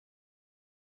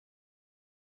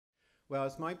Well,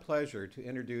 it's my pleasure to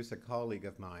introduce a colleague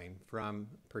of mine from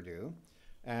Purdue,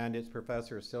 and it's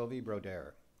Professor Sylvie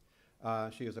Brouder.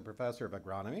 She is a professor of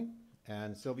agronomy,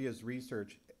 and Sylvia's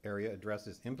research area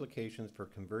addresses implications for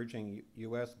converging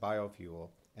U.S.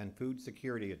 biofuel and food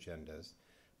security agendas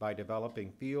by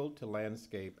developing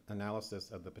field-to-landscape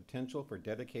analysis of the potential for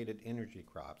dedicated energy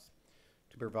crops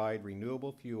to provide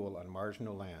renewable fuel on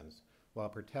marginal lands while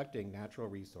protecting natural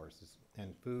resources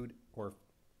and food or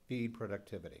feed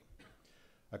productivity.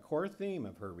 A core theme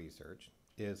of her research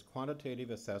is quantitative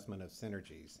assessment of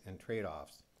synergies and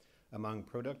trade-offs among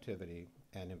productivity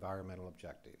and environmental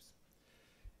objectives.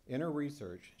 In her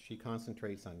research, she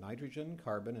concentrates on nitrogen,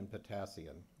 carbon, and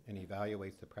potassium and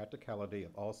evaluates the practicality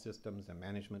of all systems and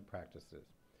management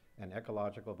practices and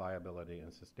ecological viability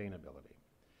and sustainability.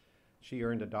 She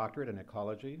earned a doctorate in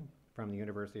ecology from the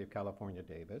University of California,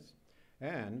 Davis,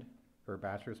 and her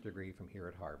bachelor's degree from here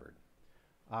at Harvard.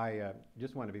 I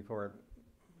just wanted, before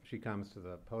she comes to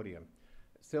the podium,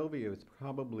 Sylvia is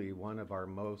probably one of our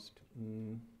most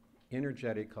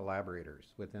energetic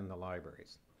collaborators within the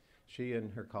libraries. She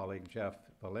and her colleague Jeff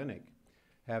Volinick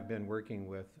have been working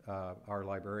with our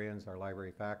librarians, our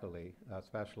library faculty,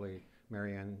 especially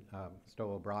Marianne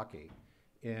Stowell-Brockie,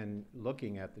 in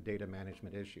looking at the data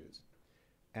management issues.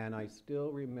 And I still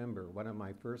remember one of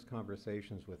my first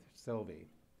conversations with Sylvie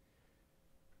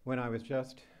when I was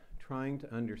just trying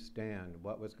to understand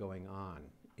what was going on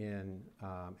in,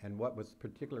 and what was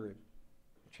particular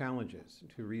challenges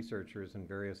to researchers in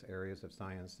various areas of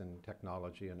science and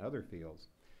technology and other fields.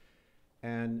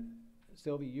 And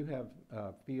Sylvie, you have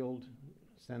field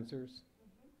sensors.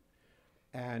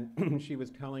 Mm-hmm. And she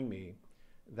was telling me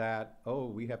that, oh,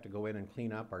 we have to go in and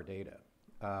clean up our data.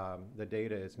 The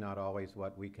data is not always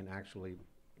what we can actually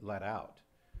let out.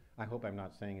 I hope I'm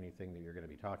not saying anything that you're going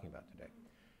to be talking about today.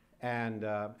 And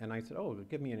I said, oh,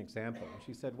 give me an example. And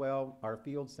she said, well, our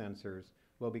field sensors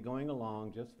will be going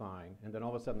along just fine, and then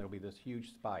all of a sudden there'll be this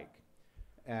huge spike.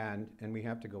 And we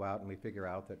have to go out and we figure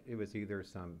out that it was either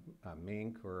some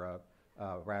mink or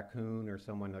a raccoon or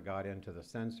someone that got into the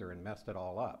sensor and messed it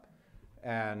all up.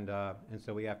 And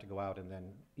so we have to go out and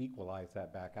then equalize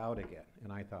that back out again.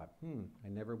 And I thought, I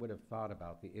never would have thought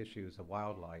about the issues of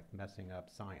wildlife messing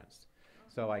up science.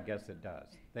 So I guess it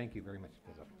does. Thank you very much,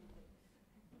 Lizzo.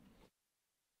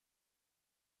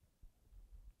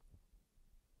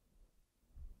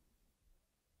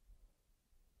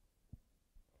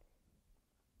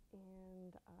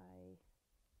 And I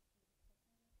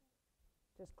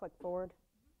just click forward.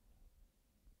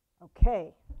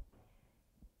 Okay.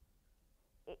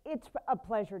 It's a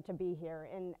pleasure to be here,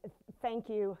 and thank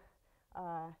you,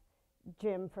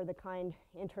 Jim, for the kind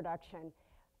introduction.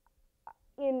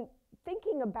 In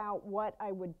thinking about what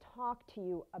I would talk to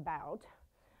you about,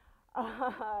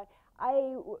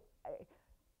 I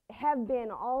have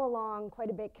been all along quite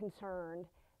a bit concerned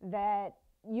that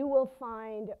you will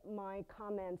find my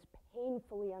comments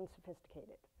painfully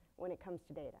unsophisticated when it comes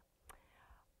to data.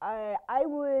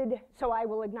 So I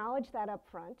will acknowledge that up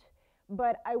front,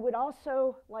 but I would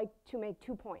also like to make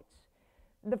 2 points.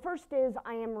 The first is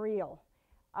I am real.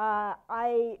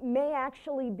 I may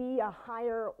actually be a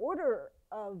higher order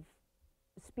of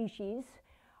species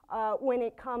when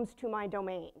it comes to my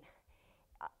domain.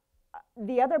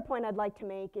 The other point I'd like to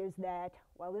make is that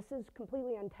while this is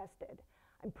completely untested,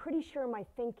 I'm pretty sure my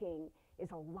thinking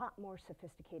is a lot more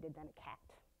sophisticated than a cat.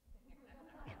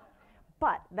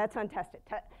 But that's untested.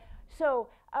 So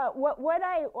what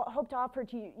I hope to offer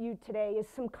to you today is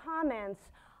some comments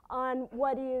on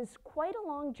what is quite a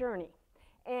long journey.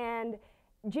 And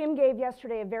Jim gave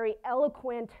yesterday a very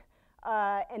eloquent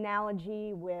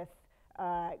analogy with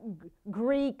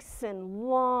Greeks and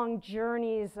long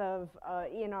journeys of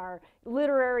in our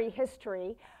literary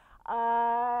history.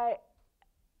 I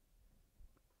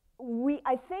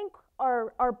think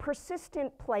our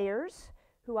persistent players,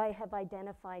 who I have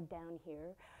identified down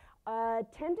here,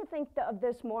 tend to think of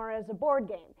this more as a board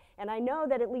game. And I know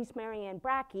that at least Marianne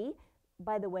Brackie,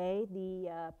 by the way,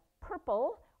 the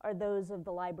purple are those of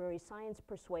the library science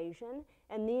persuasion,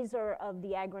 and these are of the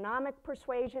agronomic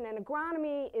persuasion. And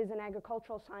agronomy is an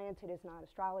agricultural science. It is not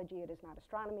astrology. It is not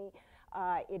astronomy.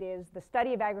 It is the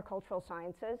study of agricultural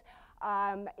sciences.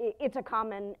 It's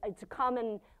a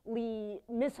commonly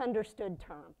misunderstood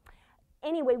term.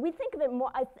 Anyway, we think of it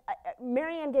more,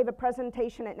 Marianne gave a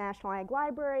presentation at National Ag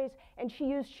Libraries, and she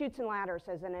used chutes and ladders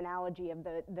as an analogy of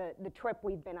the trip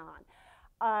we've been on.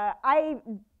 I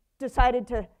decided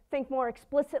to think more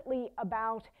explicitly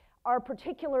about our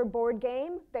particular board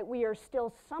game that we are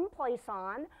still someplace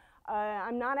on.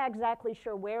 I'm not exactly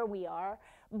sure where we are,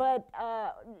 but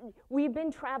we've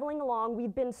been traveling along.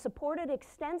 We've been supported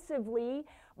extensively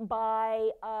by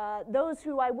those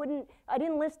who I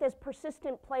didn't list as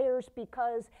persistent players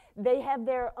because they have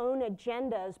their own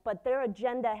agendas, but their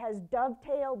agenda has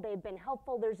dovetailed. They've been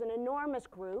helpful. There's an enormous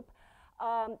group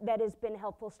that has been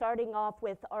helpful, starting off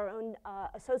with our own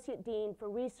Associate Dean for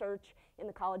Research in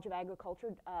the College of Agriculture,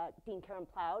 Dean Karen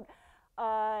Plowd,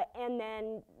 and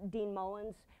then Dean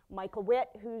Mullins, Michael Witt,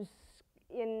 who's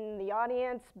in the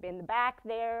audience, in the back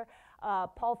there.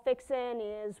 Paul Fixon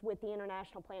is with the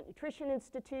International Plant Nutrition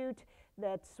Institute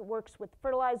that works with the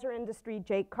fertilizer industry.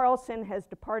 Jake Carlson has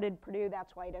departed Purdue.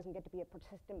 That's why he doesn't get to be a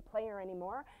persistent player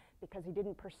anymore, because he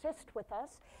didn't persist with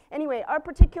us. Anyway, our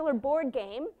particular board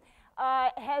game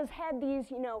has had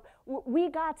these, we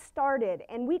got started,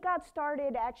 and we got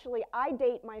started, actually, I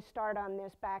date my start on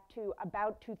this back to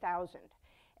about 2000.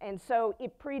 And so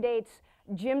it predates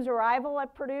Jim's arrival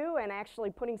at Purdue and actually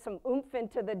putting some oomph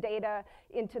into the data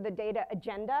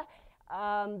agenda.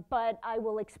 But I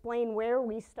will explain where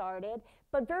we started.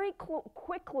 But very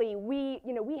quickly, we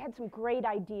had some great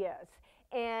ideas.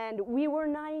 And we were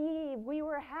naive, we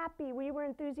were happy, we were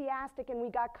enthusiastic, and we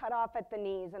got cut off at the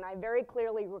knees. And I very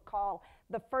clearly recall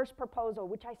the first proposal,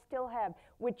 which I still have,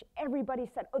 which everybody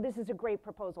said, oh, this is a great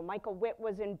proposal. Michael Witt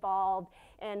was involved,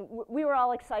 and we were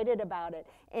all excited about it.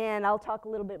 And I'll talk a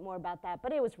little bit more about that,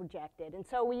 but it was rejected. And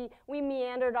so we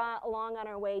meandered along on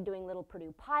our way doing little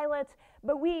Purdue pilots,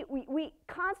 but we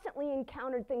constantly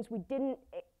encountered things we didn't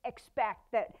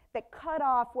expect that cut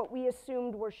off what we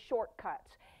assumed were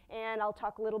shortcuts. And I'll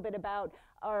talk a little bit about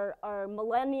our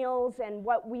millennials and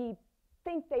what we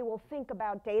think they will think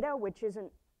about data, which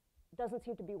doesn't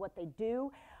seem to be what they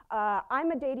do.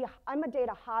 I'm a data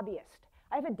hobbyist.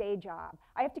 I have a day job.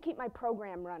 I have to keep my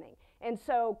program running. And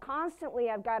so constantly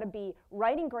I've got to be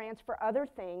writing grants for other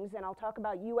things, and I'll talk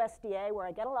about USDA, where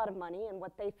I get a lot of money, and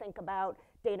what they think about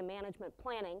data management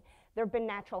planning. There have been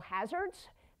natural hazards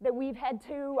that we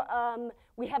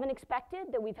haven't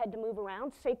expected, that we've had to move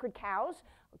around, sacred cows.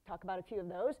 We'll talk about a few of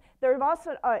those. There have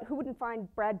also, who wouldn't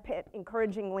find Brad Pitt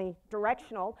encouragingly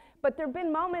directional, but there have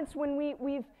been moments when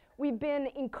we've been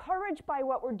encouraged by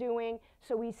what we're doing,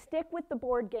 so we stick with the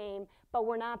board game, but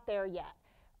we're not there yet.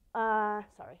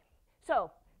 Sorry.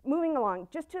 So, moving along,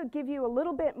 just to give you a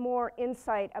little bit more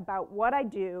insight about what I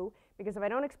do, because if I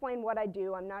don't explain what I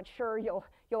do, I'm not sure you'll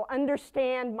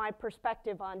understand my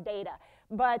perspective on data.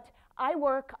 But I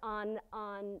work on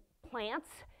plants,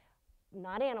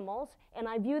 not animals, and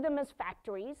I view them as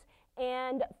factories.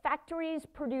 And factories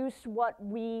produce what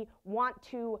we want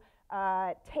to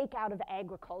take out of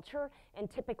agriculture, and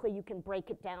typically you can break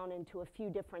it down into a few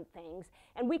different things.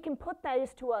 And we can put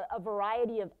those to a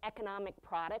variety of economic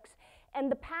products. And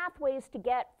the pathways to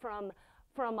get from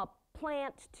a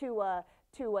plant to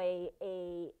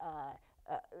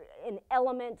an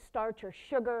element, starch or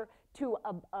sugar, to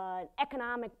an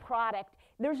economic product,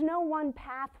 there's no one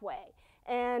pathway.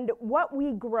 And what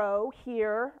we grow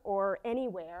here or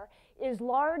anywhere is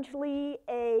largely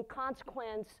a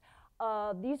consequence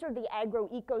of, these are the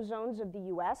agro-eco zones of the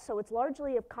US, so it's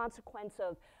largely a consequence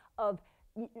of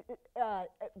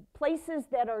places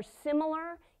that are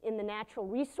similar in the natural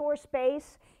resource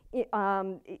base,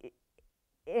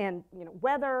 and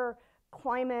weather,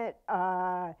 climate,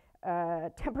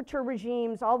 temperature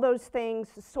regimes, all those things,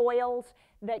 soils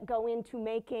that go into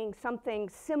making something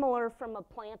similar from a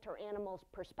plant or animal's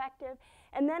perspective.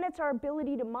 And then it's our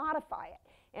ability to modify it.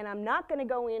 And I'm not going to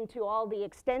go into all the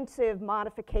extensive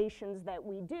modifications that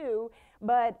we do,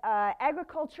 but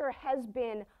agriculture has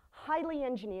been highly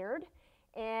engineered.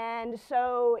 And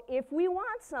so if we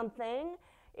want something,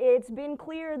 it's been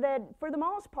clear that for the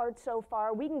most part so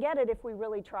far, we can get it if we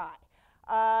really try.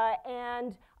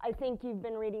 And I think you've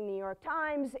been reading the New York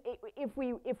Times. If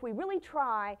we really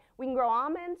try, we can grow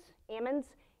almonds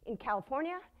in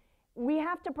California. We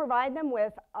have to provide them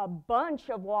with a bunch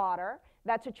of water.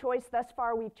 That's a choice thus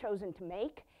far we've chosen to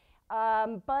make.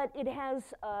 But it has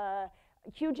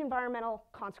huge environmental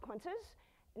consequences,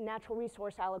 natural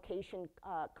resource allocation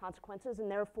consequences,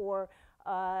 and therefore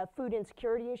food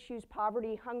insecurity issues,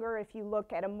 poverty, hunger, if you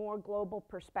look at a more global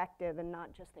perspective and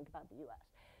not just think about the US.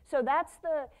 So that's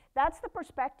the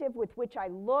perspective with which I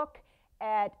look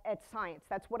at science.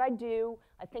 That's what I do.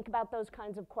 I think about those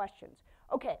kinds of questions.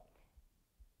 Okay,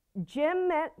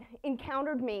 Jim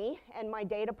encountered me and my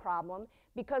data problem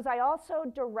because I also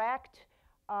direct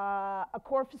a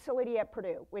core facility at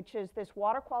Purdue, which is this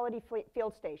water quality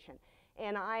field station.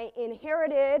 And I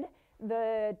inherited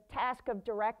the task of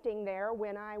directing there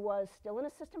when I was still an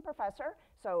assistant professor,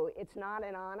 so it's not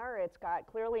an honor, it's got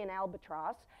clearly an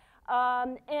albatross.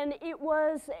 And it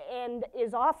was and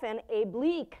is often a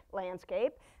bleak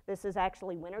landscape. This is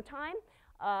actually wintertime.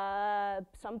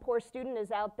 Some poor student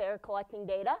is out there collecting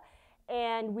data,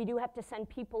 and we do have to send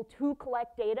people to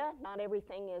collect data. Not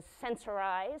everything is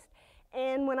sensorized.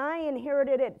 And when I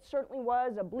inherited it, it certainly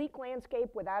was a bleak landscape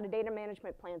without a data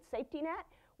management plan safety net.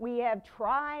 We have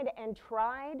tried and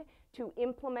tried to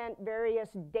implement various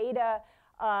data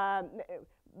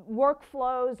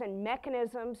workflows and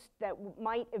mechanisms that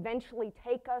might eventually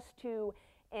take us to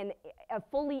a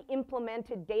fully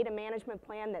implemented data management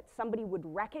plan that somebody would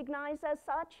recognize as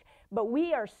such, but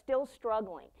we are still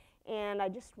struggling. And I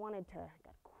just wanted to,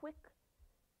 a quick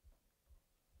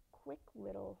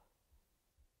little,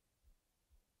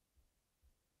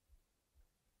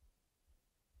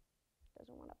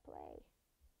 doesn't want to play.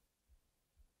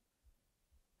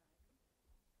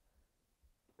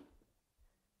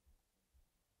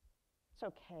 It's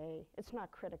okay, it's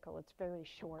not critical, it's very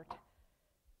short.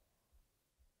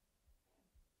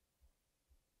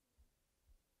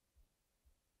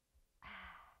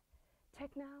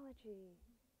 Technology.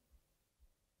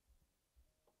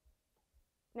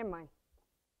 Never mind.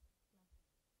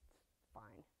 It's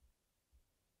fine.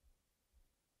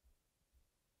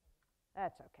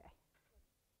 That's okay.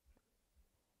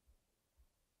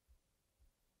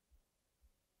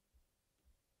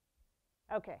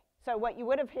 Okay, so what you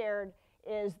would have heard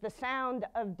is the sound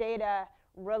of data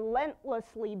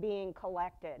relentlessly being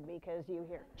collected, because you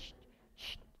hear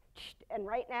and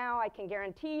right now I can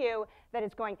guarantee you that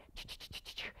it's going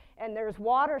and there's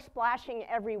water splashing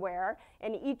everywhere,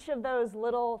 and each of those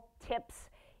little tips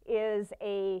is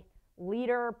a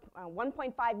liter,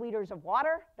 1.5 liters of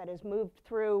water that is moved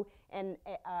through a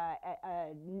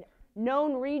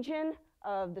known region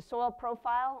of the soil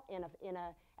profile in a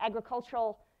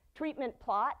agricultural treatment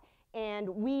plot, and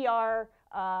we are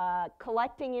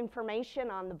collecting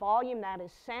information on the volume that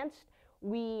is sensed.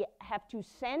 We have to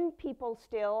send people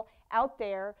still out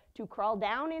there to crawl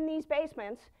down in these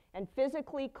basements and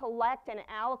physically collect an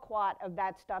aliquot of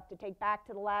that stuff to take back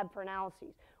to the lab for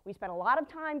analyses. We spent a lot of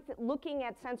time looking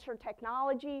at sensor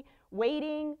technology,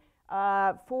 waiting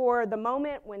for the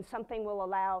moment when something will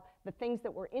allow the things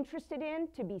that we're interested in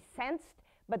to be sensed,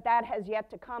 but that has yet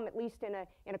to come, at least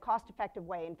in a cost-effective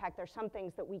way. In fact, there's some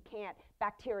things that we can't,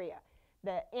 bacteria,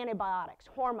 the antibiotics,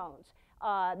 hormones,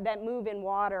 that move in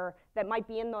water, that might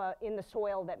be in the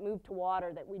soil, that move to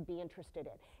water, that we'd be interested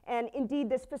in. And indeed,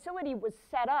 this facility was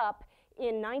set up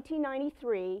in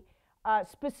 1993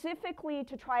 specifically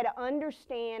to try to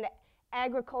understand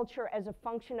agriculture as a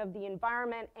function of the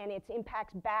environment and its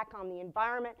impacts back on the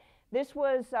environment. This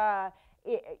was the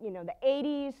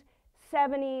 80s,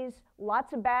 70s,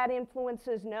 lots of bad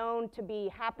influences known to be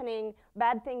happening,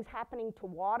 bad things happening to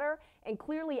water, and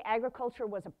clearly agriculture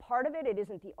was a part of it. It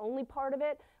isn't the only part of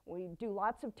it. We do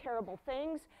lots of terrible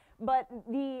things, but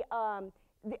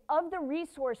of the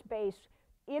resource base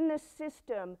in this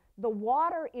system, the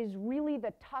water is really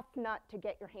the tough nut to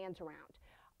get your hands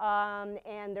around.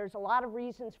 And there's a lot of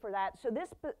reasons for that. So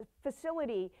this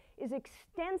facility is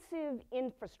extensive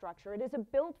infrastructure. It is a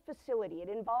built facility. It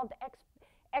involved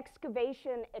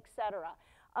excavation, etc.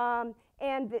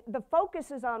 And the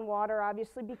focus is on water,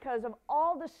 obviously, because of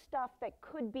all the stuff that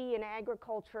could be in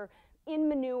agriculture, in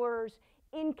manures,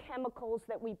 in chemicals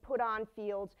that we put on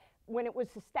fields. When it was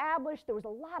established, there was a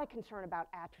lot of concern about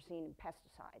atrazine and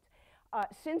pesticides.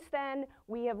 Since then,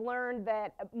 we have learned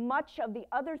that much of the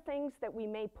other things that we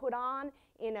may put on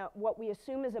in what we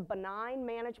assume is a benign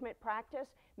management practice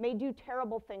may do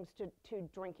terrible things to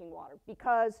drinking water,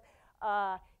 because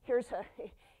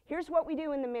here's what we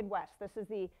do in the Midwest. This is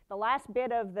the last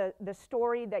bit of the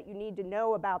story that you need to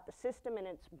know about the system and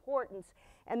its importance,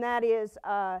 and that is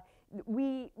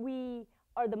we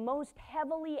are the most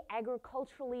heavily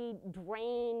agriculturally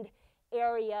drained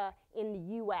area in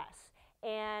the US.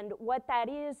 And what that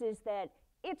is that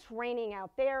it's raining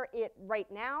out there.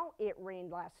 Right now, it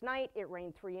rained last night, it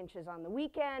rained 3 inches on the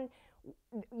weekend.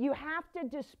 You have to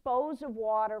dispose of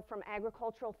water from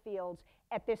agricultural fields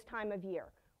at this time of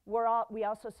year. We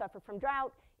also suffer from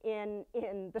drought in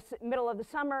the middle of the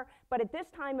summer, but at this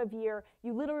time of year,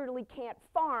 you literally can't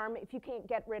farm if you can't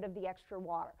get rid of the extra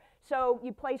water. So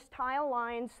you place tile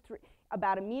lines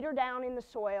about 1 meter down in the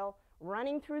soil,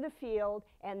 running through the field,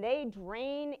 and they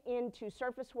drain into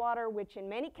surface water, which in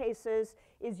many cases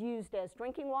is used as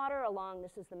drinking water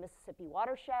this is the Mississippi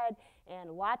watershed,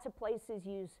 and lots of places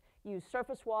use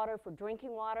surface water for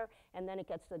drinking water, and then it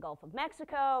gets to the Gulf of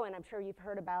Mexico, and I'm sure you've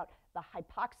heard about the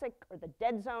hypoxic or the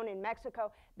dead zone in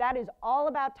Mexico. That is all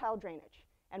about tile drainage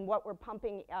and what we're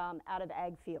pumping out of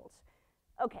ag fields.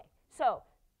 Okay, so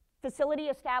Facility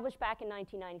established back in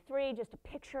 1993, just a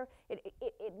picture. It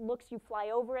looks, you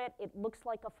fly over it, it looks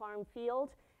like a farm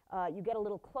field. You get a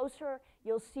little closer,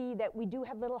 you'll see that we do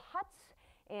have little huts,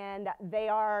 and they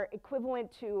are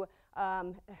equivalent to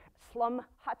slum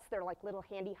huts. They're like little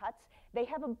handy huts. They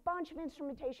have a bunch of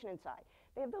instrumentation inside.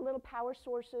 They have the little power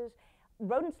sources.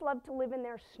 Rodents love to live in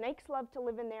there, snakes love to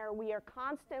live in there. We are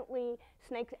constantly,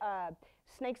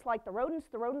 snakes like the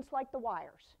rodents like the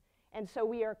wires. And so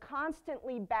we are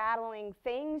constantly battling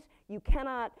things. You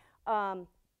cannot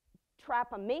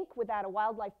trap a mink without a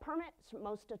wildlife permit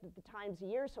most of the times a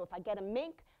year. So if I get a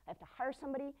mink, I have to hire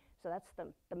somebody. So that's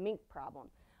the mink problem.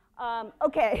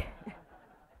 Okay.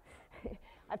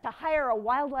 I have to hire a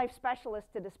wildlife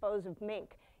specialist to dispose of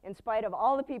mink, in spite of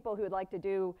all the people who would like to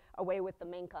do away with the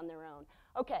mink on their own.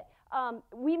 Okay,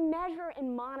 we measure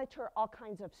and monitor all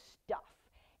kinds of stuff.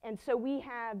 And so we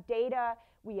have data,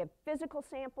 we have physical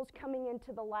samples coming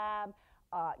into the lab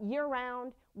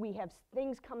year-round. We have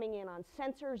things coming in on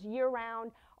sensors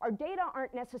year-round. Our data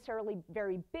aren't necessarily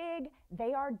very big,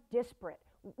 they are disparate.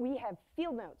 We have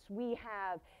field notes, we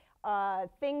have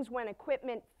things when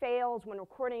equipment fails, when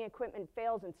recording equipment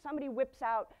fails, and somebody whips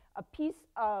out a piece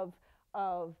of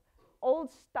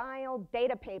old-style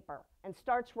data paper and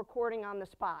starts recording on the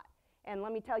spot. And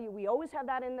let me tell you, we always have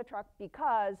that in the truck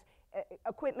because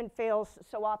equipment fails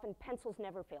so often. Pencils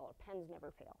never fail, or pens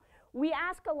never fail. We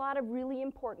ask a lot of really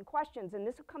important questions, and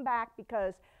this will come back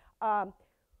because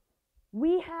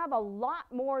we have a lot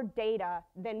more data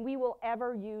than we will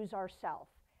ever use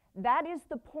ourselves. That is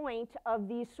the point of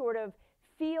these sort of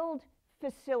field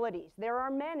facilities. There are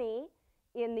many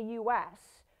in the US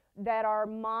that are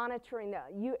monitoring.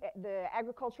 The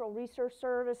Agricultural Research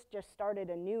Service just started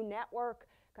a new network,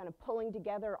 kind of pulling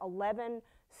together 11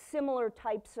 similar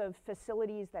types of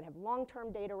facilities that have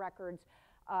long-term data records.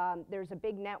 There's a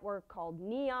big network called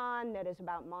NEON that is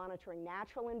about monitoring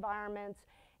natural environments.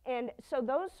 And so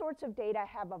those sorts of data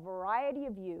have a variety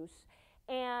of use.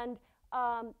 And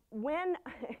when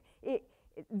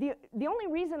the only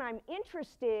reason I'm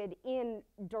interested in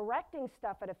directing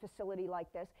stuff at a facility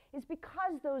like this is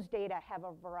because those data have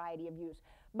a variety of use.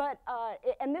 But,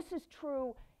 and this is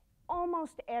true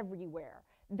almost everywhere.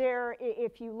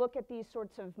 If you look at these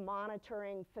sorts of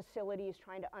monitoring facilities,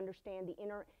 trying to understand the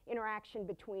interaction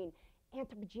between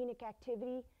anthropogenic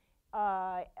activity,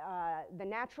 the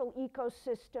natural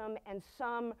ecosystem, and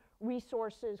some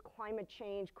resources, climate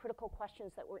change, critical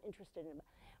questions that we're interested in.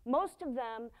 Most of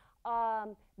them,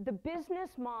 the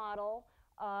business model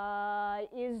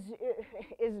is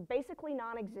basically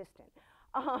non-existent.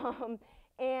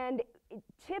 And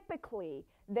typically,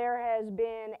 there has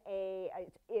been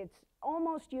it's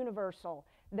almost universal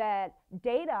that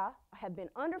data have been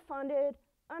underfunded,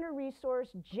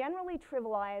 under-resourced, generally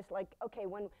trivialized, like, okay,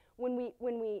 when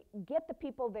we get the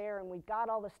people there and we've got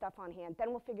all the stuff on hand, then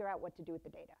we'll figure out what to do with the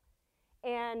data.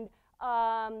 And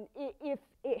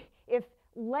if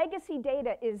legacy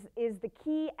data is the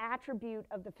key attribute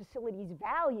of the facility's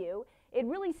value, it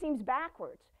really seems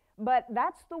backwards. But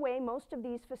that's the way most of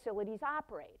these facilities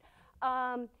operate.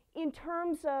 In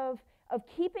terms of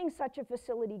keeping such a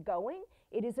facility going,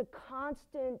 it is a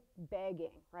constant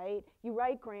begging, right? You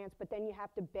write grants, but then you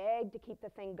have to beg to keep the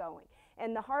thing going.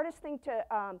 And the hardest thing to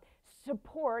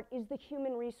support is the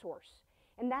human resource,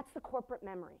 and that's the corporate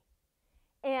memory.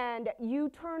 And you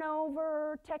turn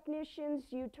over technicians,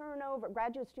 you turn over,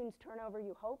 graduate students turn over,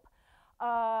 you hope.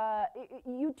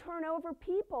 You turn over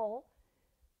people,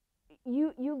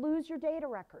 you lose your data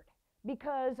record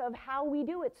because of how we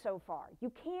do it so far.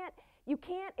 You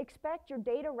can't expect your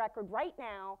data record right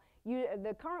now,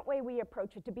 the current way we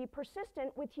approach it, to be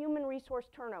persistent with human resource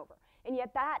turnover. And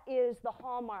yet that is the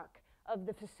hallmark of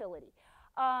the facility.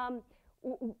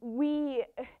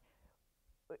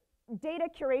 Data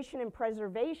curation and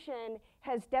preservation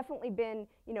has definitely been,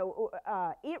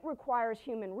 it requires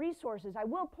human resources. I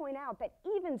will point out that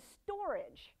even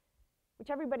storage, which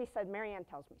everybody said, Marianne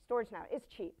tells me, storage now is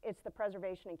cheap. It's the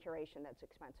preservation and curation that's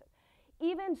expensive.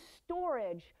 Even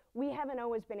storage, we haven't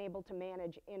always been able to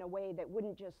manage in a way that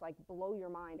wouldn't just like blow your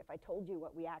mind if I told you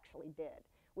what we actually did,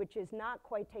 which is not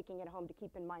quite taking it home to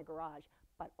keep in my garage,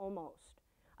 but almost.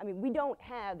 I mean, we don't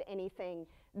have anything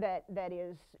that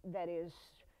is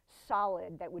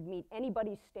solid that would meet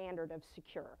anybody's standard of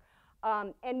secure.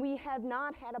 And we have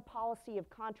not had a policy of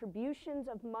contributions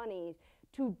of money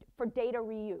for data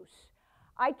reuse.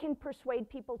 I can persuade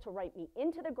people to write me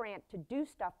into the grant to do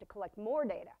stuff to collect more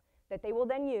data that they will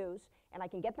then use, and I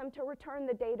can get them to return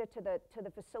the data to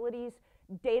the facility's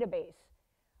database.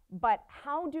 But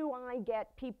how do I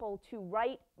get people to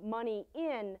write money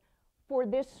in for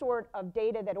this sort of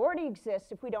data that already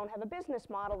exists if we don't have a business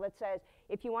model that says,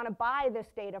 if you want to buy this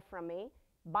data from me,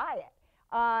 buy it.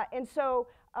 And so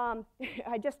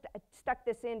I just stuck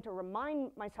this in to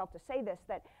remind myself to say this,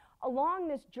 that along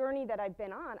this journey that I've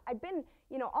been on, I've been,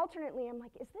 alternately, I'm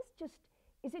like, is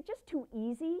it just too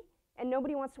easy and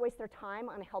nobody wants to waste their time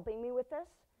on helping me with this?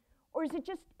 Or is it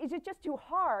just too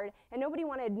hard and nobody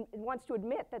wants to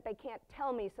admit that they can't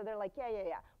tell me, so they're like, yeah,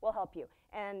 we'll help you.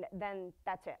 And then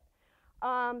that's it.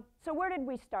 So where did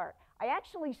we start? I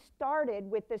actually started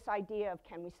with this idea of,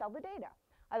 can we sell the data?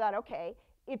 I thought, okay,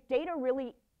 if data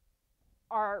really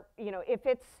are, if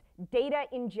it's data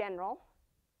in general,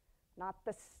 not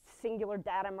the singular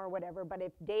datum or whatever, but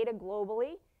if data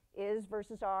globally is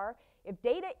versus are, if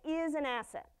data is an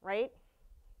asset, right?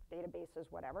 Databases,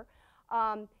 whatever.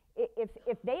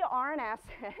 If they are an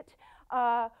asset,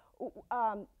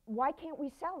 why can't we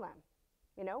sell them?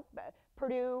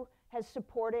 Purdue has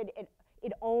supported it.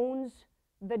 It owns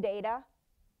the data,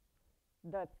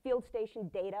 the field station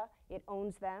data. It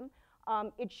owns them.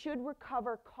 It should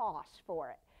recover costs for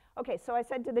it. Okay, so I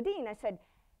said to the dean, I said,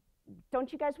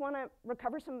 don't you guys want to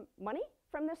recover some money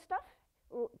from this stuff?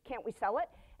 Can't we sell it?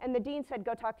 And the dean said,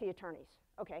 go talk to the attorneys.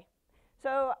 Okay.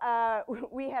 So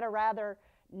we had a rather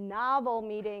novel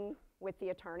meeting with the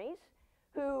attorneys,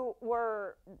 who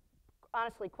were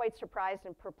honestly quite surprised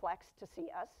and perplexed to see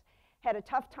us, had a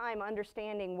tough time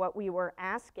understanding what we were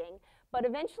asking, but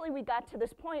eventually we got to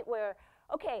this point where,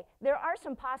 okay, there are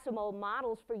some possible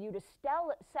models for you to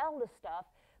sell the stuff,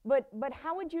 but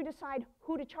how would you decide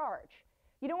who to charge?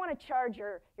 You don't want to charge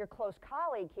your close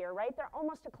colleague here, right? They're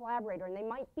almost a collaborator, and they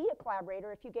might be a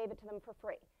collaborator if you gave it to them for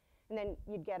free, and then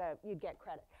you'd get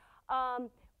credit.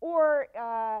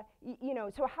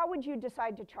 So how would you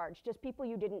decide to charge? Just people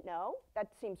you didn't know? That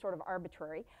seems sort of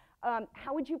arbitrary.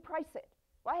 How would you price it?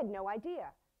 Well, I had no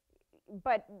idea.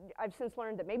 But I've since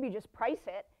learned that maybe you just price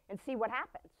it and see what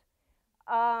happens.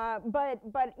 But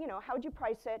how would you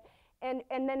price it?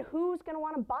 And then who's going to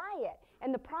want to buy it?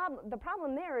 And the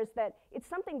problem there is that it's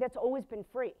something that's always been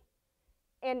free.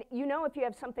 And if you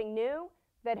have something new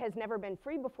that has never been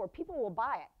free before, people will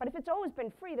buy it. But if it's always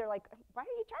been free, they're like, why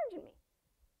are you charging me?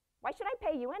 Why should I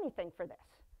pay you anything for this?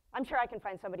 I'm sure I can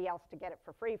find somebody else to get it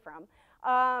for free from.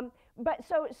 But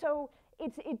so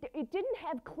it didn't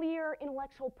have clear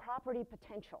intellectual property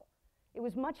potential. It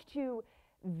was much too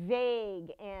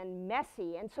vague and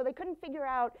messy, and so they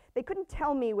couldn't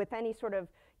tell me with any sort of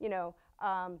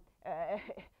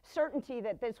certainty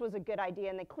that this was a good idea,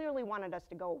 and they clearly wanted us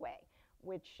to go away,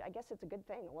 which I guess it's a good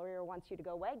thing. A lawyer wants you to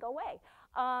go away, go away.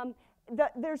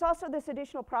 There's also this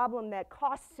additional problem that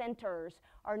cost centers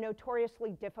are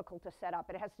notoriously difficult to set up.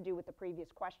 It has to do with the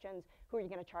previous questions. Who are you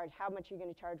going to charge? How much are you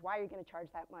going to charge? Why are you going to charge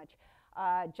that much?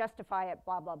 Justify it,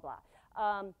 blah, blah, blah.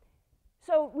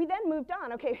 So we then moved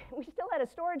on. Okay, we still had a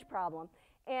storage problem.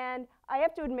 And I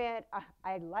have to admit,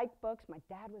 I like books. My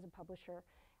dad was a publisher.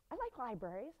 I like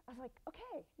libraries. I was like,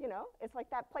 okay, it's like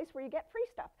that place where you get free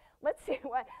stuff. Let's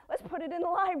put it in the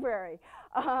library.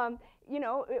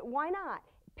 Why not?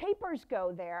 Papers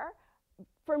go there.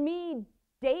 For me,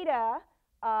 data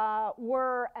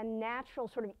were a natural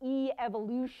sort of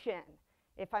e-evolution.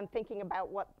 If I'm thinking about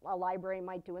what a library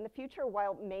might do in the future,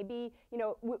 while maybe,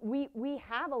 we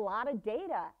have a lot of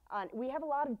data, we have a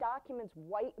lot of documents,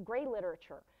 gray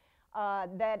literature,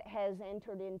 that has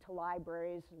entered into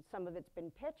libraries, and some of it's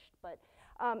been pitched, but,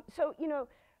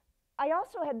 I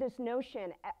also had this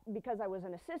notion, because I was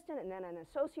an assistant and then an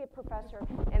associate professor,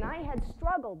 and I had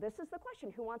struggled. This is the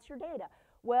question, who wants your data?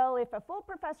 Well, if a full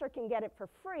professor can get it for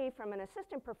free from an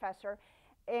assistant professor,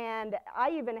 and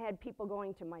I even had people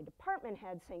going to my department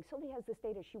head saying, Sylvie has this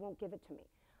data, she won't give it to me.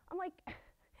 I'm like,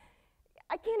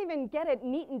 I can't even get it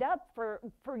neatened up for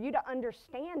you to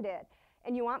understand it,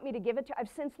 and you want me to give it to, I've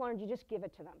since learned you just give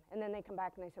it to them. And then they come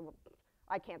back and they say, well,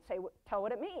 I can't tell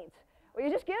what it means. Well,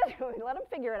 you just give it to them, let them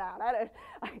figure it out.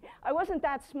 I wasn't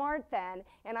that smart then,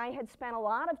 and I had spent a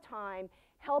lot of time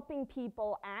helping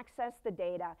people access the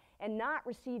data and not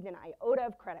received an iota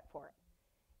of credit for it.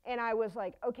 And I was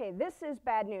like, okay, this is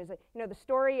bad news. The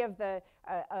story of the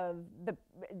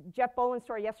Jeff Boland's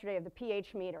story yesterday of the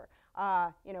pH meter.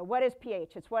 What is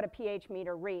pH? It's what a pH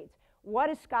meter reads. What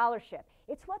is scholarship?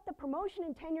 It's what the promotion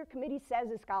and tenure committee says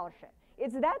is scholarship.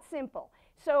 It's that simple.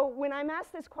 So when I'm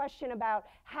asked this question about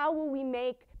how will we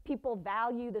make people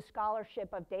value the scholarship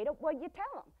of data, well, you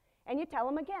tell them, and you tell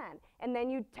them again, and then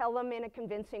you tell them in a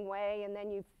convincing way, and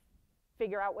then you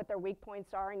figure out what their weak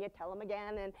points are, and you tell them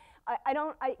again, and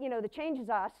the change is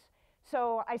us,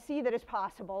 so I see that it's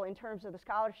possible in terms of the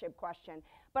scholarship question,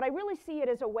 but I really see it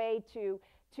as a way to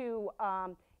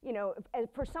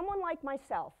for someone like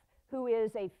myself, who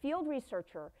is a field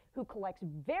researcher who collects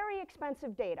very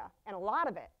expensive data, and a lot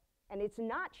of it, and it's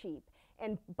not cheap,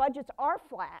 and budgets are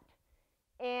flat,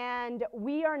 and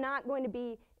we are not going to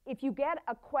be, if you get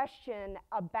a question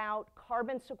about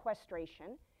carbon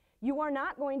sequestration, you are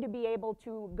not going to be able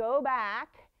to go back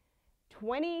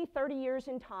 20, 30 years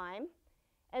in time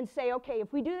and say, okay,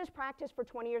 if we do this practice for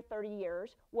 20 or 30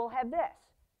 years, we'll have this.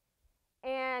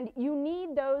 And you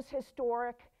need those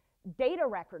historic data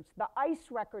records, the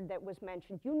ICE record that was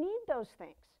mentioned, you need those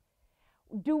things.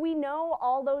 Do we know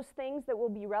all those things that will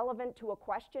be relevant to a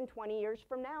question 20 years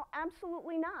from now?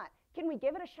 Absolutely not. Can we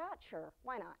give it a shot? Sure,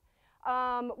 why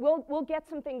not? We'll get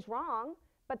some things wrong,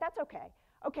 but that's okay.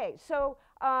 Okay, so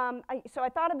I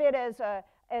thought of it as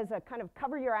a kind of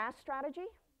cover your ass strategy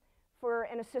for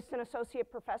an assistant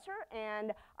associate professor,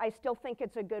 and I still think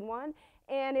it's a good one.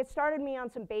 And it started me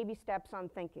on some baby steps on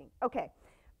thinking. Okay,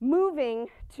 moving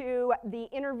to the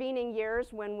intervening years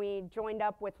when we joined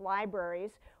up with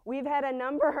libraries, we've had a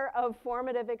number of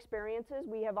formative experiences.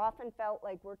 We have often felt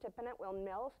like we're tipping at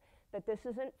windmills, that this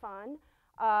isn't fun.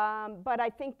 But I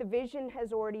think the vision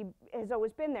has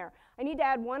always been there. I need to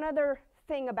add one other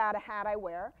thing about a hat I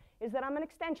wear, is that I'm an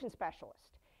extension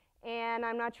specialist. And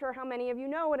I'm not sure how many of you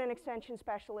know what an extension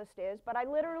specialist is, but I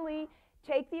literally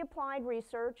take the applied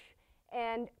research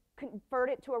and convert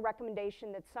it to a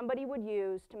recommendation that somebody would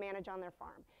use to manage on their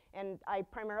farm. And I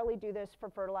primarily do this for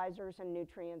fertilizers and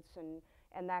nutrients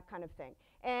and that kind of thing.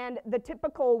 And the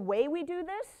typical way we do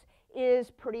this is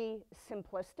pretty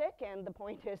simplistic, and the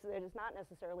point is that it's not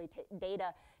necessarily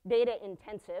data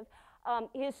intensive.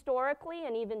 Historically,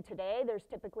 and even today, there's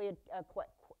typically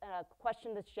a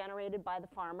question that's generated by the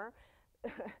farmer.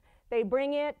 They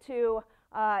bring it to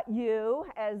you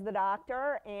as the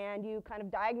doctor, and you kind of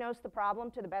diagnose the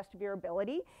problem to the best of your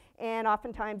ability, and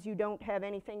oftentimes you don't have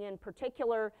anything in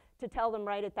particular to tell them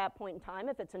right at that point in time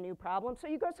if it's a new problem, so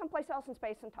you go someplace else in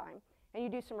space and time and you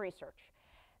do some research.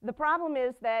 The problem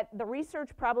is that the research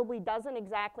probably doesn't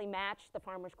exactly match the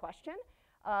farmer's question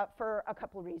for a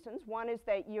couple of reasons. One is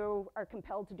that you are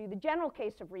compelled to do the general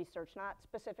case of research, not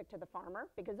specific to the farmer,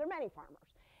 because there are many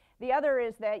farmers. The other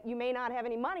is that you may not have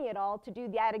any money at all to do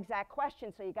that exact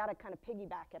question, so you got to kind of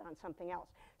piggyback it on something else.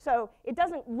 So it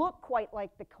doesn't look quite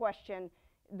like the question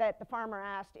that the farmer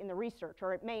asked in the research,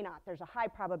 or it may not. There's a high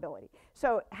probability.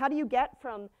 So how do you get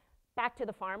from back to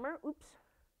the farmer? Oops.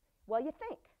 Well, you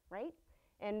think, right?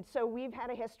 And so we've had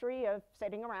a history of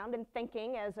sitting around and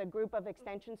thinking as a group of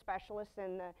extension specialists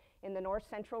in the north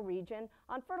central region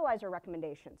on fertilizer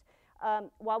recommendations.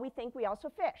 While we think, we also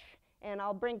fish. And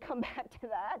I'll come back to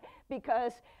that,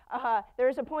 because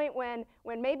there's a point when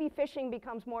maybe fishing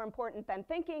becomes more important than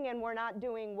thinking, and we're not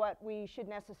doing what we should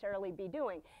necessarily be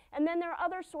doing. And then there are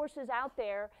other sources out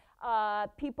there,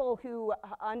 people who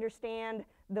understand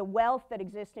the wealth that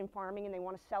exists in farming, and they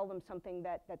want to sell them something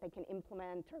that they can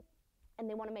implement, and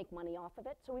they want to make money off of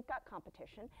it. So we've got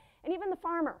competition. And even the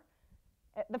farmer.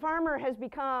 The farmer has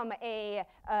become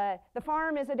the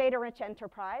farm is a data-rich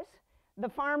enterprise. The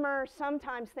farmer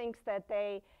sometimes thinks that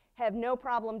they have no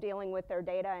problem dealing with their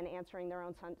data and answering their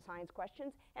own science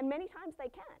questions, and many times they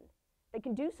can. They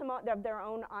can do some of their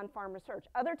own on-farm research.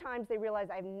 Other times they realize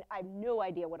I have no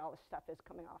idea what all this stuff is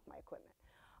coming off my equipment,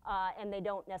 and they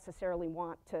don't necessarily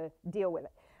want to deal with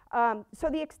it. So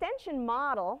the extension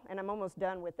model, and I'm almost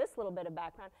done with this little bit of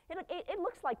background, it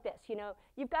looks like this. You know,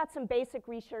 you've got some basic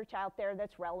research out there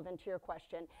that's relevant to your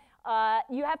question.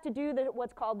 You have to do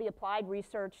what's called the applied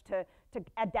research to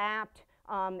adapt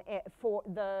for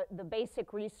the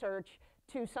basic research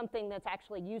to something that's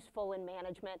actually useful in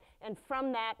management. And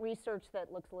from that research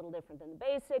that looks a little different than the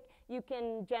basic, you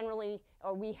can generally,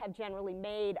 or we have generally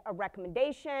made a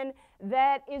recommendation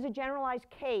that is a generalized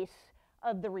case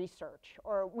of the research,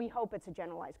 or we hope it's a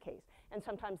generalized case, and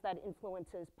sometimes that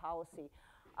influences policy.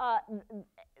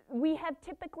 We have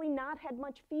typically not had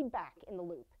much feedback in the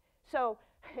loop. So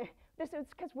this is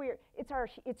because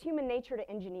it's human nature to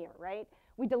engineer, right?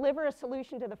 We deliver a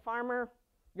solution to the farmer,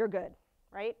 you're good,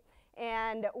 right?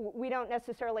 And we don't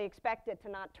necessarily expect it to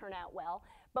not turn out well.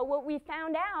 But what we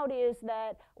found out is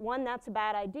that, one, that's a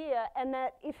bad idea, and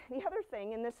that if the other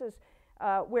thing, and this is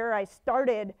where I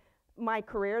started my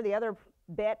career, the other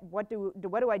bit, what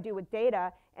do I do with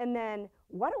data, and then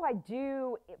what do I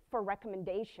do for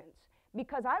recommendations?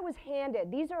 Because I was handed,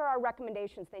 these are our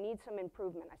recommendations, they need some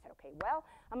improvement. I said, okay, well,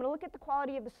 I'm going to look at the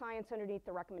quality of the science underneath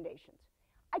the recommendations.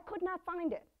 I could not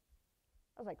find it.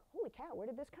 I was like, holy cow, where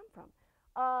did this come from?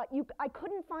 I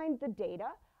couldn't find the data.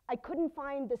 I couldn't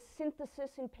find the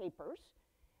synthesis in papers.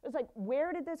 It was like,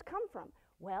 where did this come from?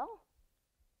 Well,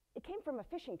 it came from a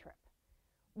fishing trip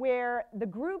where the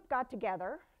group got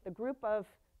together, the group of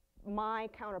my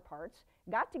counterparts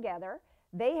got together.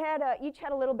 They had each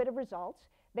had a little bit of results.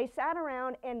 They sat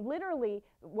around, and literally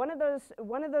one of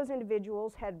those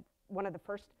individuals had one of the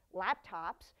first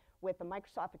laptops with a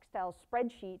Microsoft Excel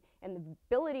spreadsheet and the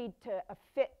ability to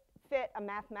fit a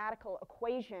mathematical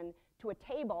equation to a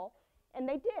table, and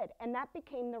they did, and that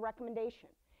became the recommendation.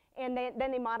 And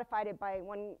then they modified it by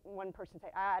one person say,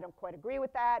 I don't quite agree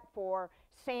with that for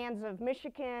Sands of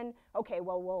Michigan. Okay,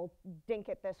 well, we'll dink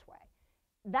it this way.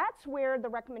 That's where the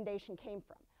recommendation came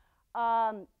from.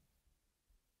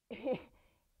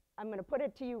 I'm going to put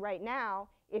it to you right now.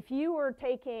 If you were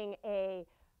taking a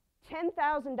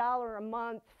 $10,000 a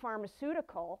month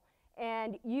pharmaceutical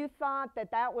and you thought that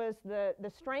that was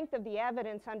the strength of the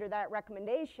evidence under that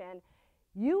recommendation,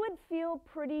 you would feel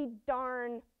pretty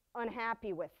darn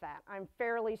unhappy with that, I'm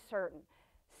fairly certain.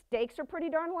 Stakes are pretty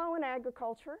darn low in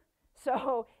agriculture,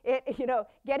 so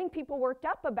getting people worked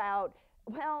up about,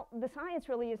 well, the science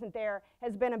really isn't there,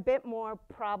 has been a bit more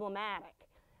problematic.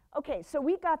 Okay, so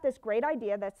we got this great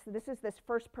idea, this is this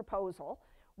first proposal,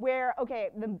 where, okay,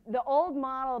 the old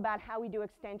model about how we do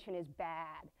extension is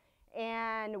bad.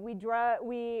 And we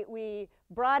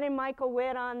brought in Michael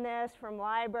Witt on this from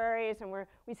libraries, and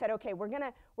we said, okay, we're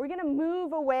gonna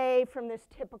move away from this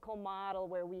typical model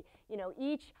where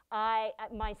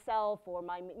myself or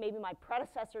maybe my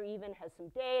predecessor even has some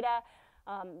data.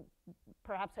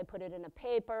 Perhaps I put it in a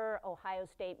paper. Ohio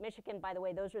State, Michigan, by the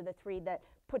way, those are the three that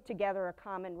put together a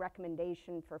common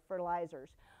recommendation for fertilizers.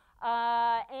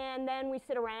 And then we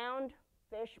sit around,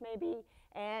 fish maybe,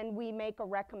 and we make a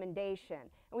recommendation.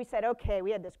 And we said, okay,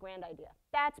 we had this grand idea.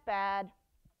 That's bad.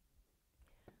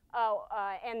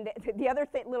 And the other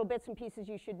little bits and pieces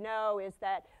you should know is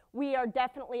that we are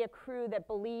definitely a crew that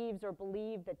believes or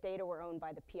believed that data were owned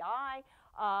by the PI.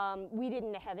 We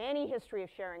didn't have any history of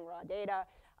sharing raw data.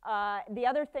 The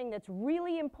other thing that's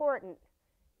really important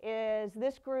is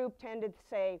this group tended to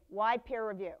say, why peer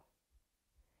review?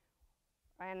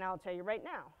 And I'll tell you right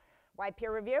now, why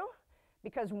peer review?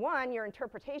 Because one, your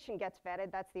interpretation gets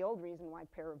vetted. That's the old reason why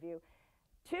peer review.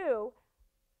 Two,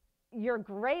 your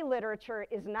gray literature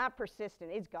is not persistent.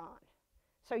 It's gone.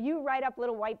 So you write up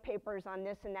little white papers on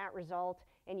this and that result,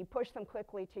 and you push them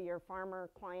quickly to your farmer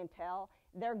clientele.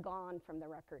 They're gone from the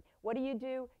record. What do?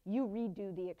 You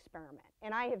redo the experiment.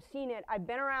 And I have seen it. I've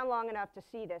been around long enough to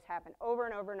see this happen over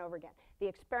and over and over again. The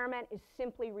experiment is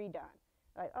simply redone.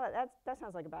 Oh, that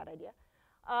sounds like a bad idea.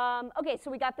 Okay, so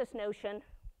we got this notion.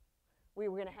 We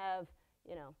were going to have,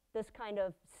 this kind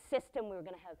of system. We were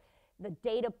going to have the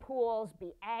data pools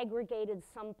be aggregated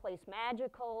someplace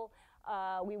magical.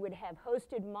 We would have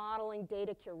hosted modeling,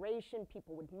 data curation.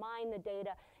 People would mine the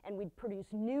data, and we'd produce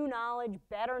new knowledge,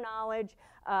 better knowledge.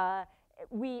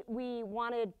 We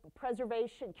wanted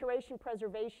curation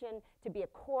preservation to be a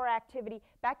core activity.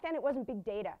 Back then, it wasn't big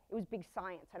data. It was big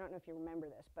science. I don't know if you remember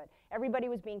this, but everybody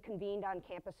was being convened on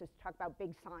campuses to talk about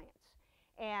big science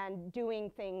and doing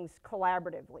things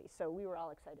collaboratively. So we were all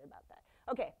excited about that.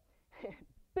 Okay,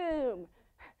 boom,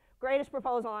 greatest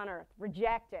proposal on earth,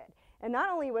 rejected. And not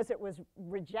only was it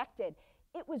rejected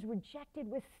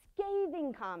with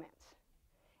scathing comments.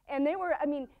 And they were,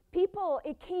 people,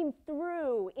 it came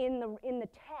through in the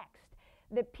text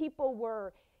that people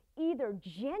were either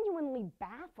genuinely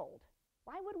baffled,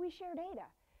 why would we share data,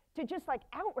 to just like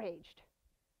outraged.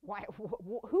 Why,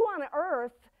 who on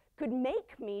earth could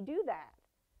make me do that?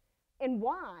 And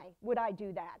why would I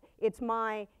do that? It's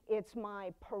my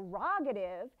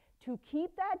prerogative to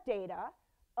keep that data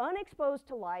unexposed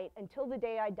to light until the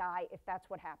day I die, if that's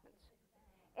what happens.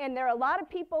 And there are a lot of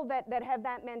people that have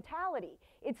that mentality.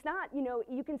 It's not,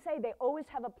 you can say they always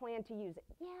have a plan to use it.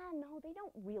 Yeah, no, they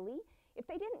don't really. If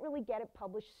they didn't really get it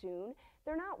published soon,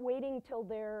 they're not waiting till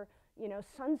their,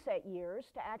 sunset years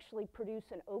to actually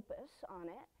produce an opus on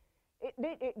it.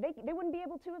 They wouldn't be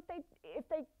able to if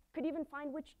they could even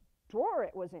find which drawer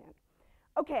it was in.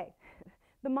 Okay,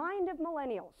 the mind of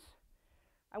millennials.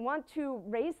 I want to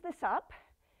raise this up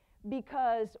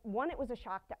because one, it was a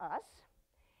shock to us.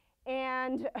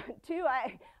 And two,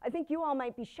 I think you all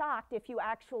might be shocked if you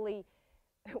actually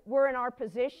were in our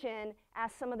position,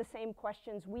 asked some of the same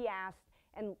questions we asked,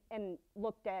 and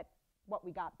looked at what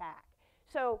we got back.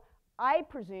 So I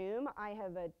presume, I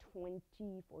have a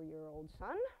 24-year-old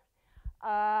son.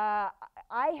 I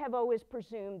have always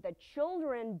presumed that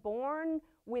children born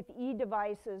with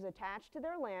e-devices attached to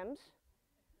their limbs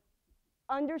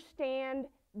understand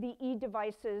the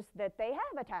e-devices that they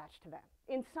have attached to them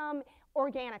in some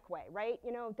organic way, right?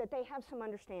 That they have some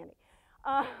understanding.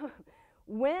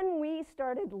 When we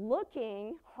started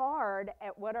looking hard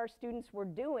at what our students were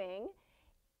doing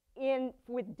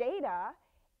with data,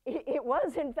 it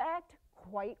was in fact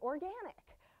quite organic.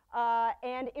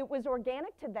 And it was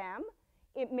organic to them.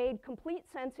 It made complete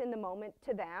sense in the moment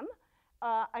to them.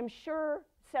 I'm sure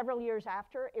several years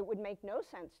after it would make no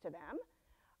sense to them.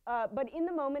 But in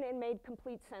the moment, it made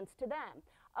complete sense to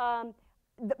them.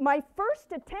 My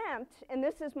first attempt, and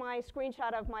this is my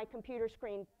screenshot of my computer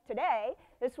screen today.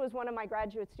 This was one of my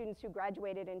graduate students who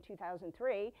graduated in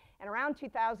 2003. And around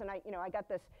 2000, I got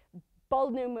this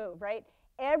bold new move, right?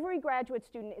 Every graduate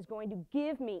student is going to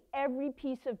give me every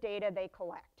piece of data they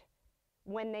collect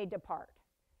when they depart.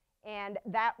 And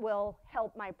that will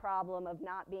help my problem of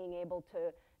not being able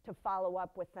to follow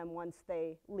up with them once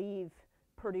they leave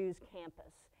Purdue's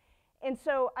campus. And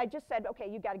so I just said, okay,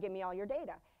 you've got to give me all your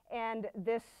data. And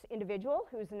this individual,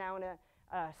 who's now an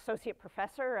associate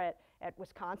professor at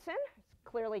Wisconsin,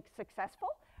 clearly successful,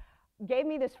 gave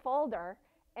me this folder,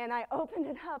 and I opened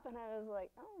it up, and I was like,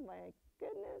 oh my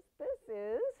goodness, this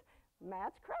is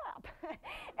math's crap.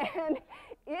 And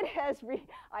it has,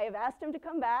 I have asked him to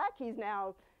come back. He's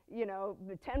now,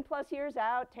 10 plus years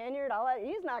out, tenured, all that.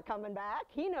 He's not coming back.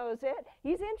 He knows it.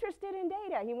 He's interested in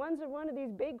data. He runs one of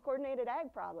these big coordinated ag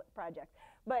projects.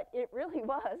 But it really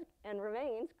was and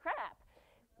remains crap.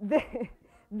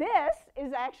 This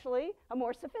is actually a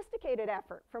more sophisticated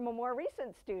effort from a more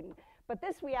recent student. But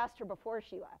this we asked her before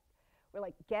she left. We're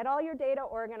like, get all your data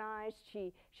organized.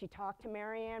 She talked to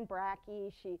Marianne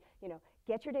Brackey.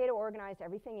 Get your data organized,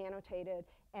 everything annotated,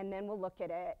 and then we'll look at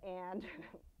it and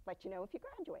let you know if you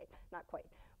graduate. Not quite.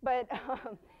 But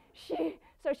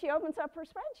so she opens up her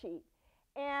spreadsheet,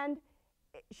 and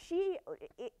it's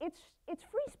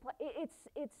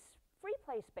free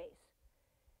play space.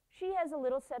 She has a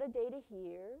little set of data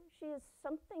here. She has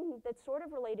something that's sort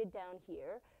of related down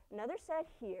here, another set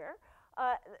here.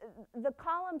 The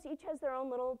columns each has their own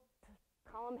little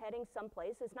column heading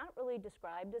someplace. It's not really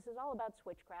described. This is all about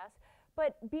switchgrass.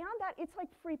 But beyond that, it's like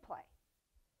free play.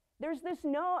 There's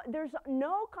no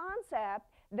concept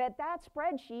that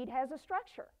spreadsheet has a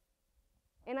structure.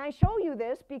 And I show you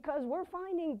this because we're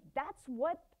finding that's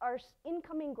what our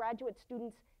incoming graduate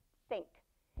students think.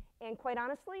 And quite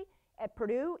honestly, at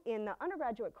Purdue, in the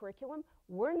undergraduate curriculum,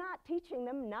 we're not teaching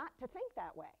them not to think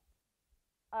that way,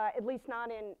 at least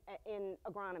not in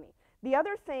agronomy. The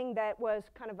other thing that was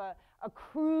kind of a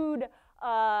crude,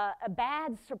 a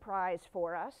bad surprise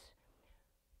for us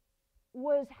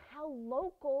was how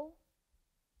local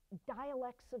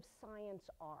dialects of science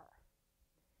are.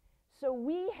 So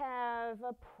we have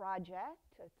a project.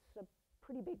 It's a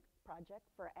pretty big project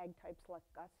for ag types like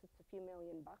us. It's a few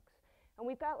 $million. And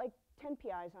we've got like 10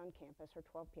 PIs on campus, or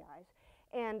 12 PIs.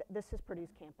 And this is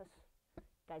Purdue's campus. You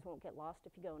guys won't get lost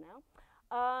if you go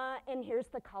now. And here's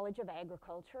the College of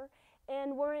Agriculture.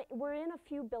 And we're in a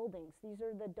few buildings. These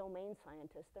are the domain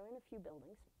scientists. They're in a few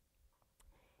buildings.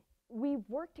 We've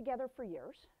worked together for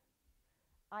years.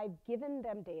 I've given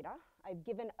them data. I've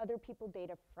given other people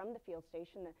data from the field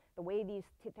station. The way these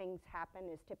things happen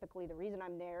is typically the reason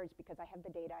I'm there is because I have the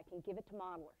data. I can give it to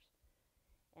modelers.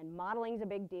 And modeling is a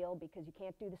big deal because you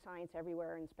can't do the science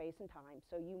everywhere in space and time.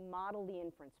 So you model the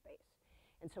inference space.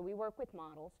 And so we work with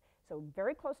models. So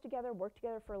very close together, worked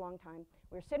together for a long time.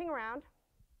 We were sitting around,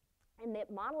 and the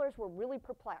modelers were really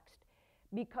perplexed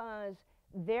because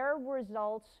their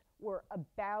results were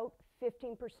about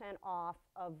 15% off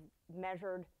of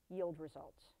measured yield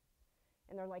results.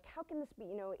 And they're like, how can this be?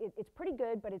 It's pretty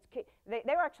good, but they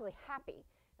were actually happy.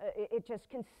 It just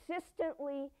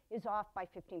consistently is off by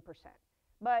 15%.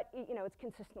 But it's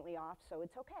consistently off, so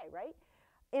it's okay, right?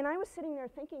 And I was sitting there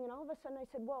thinking, and all of a sudden I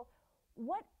said, well,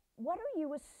 what are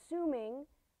you assuming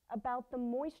about the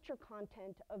moisture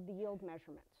content of the yield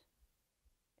measurements?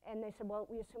 And they said, well,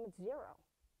 we assume it's 0.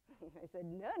 I said,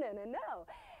 no.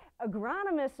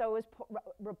 Agronomists always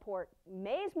report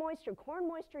maize moisture, corn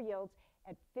moisture yields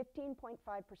at 15.5%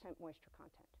 moisture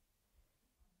content.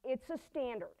 It's a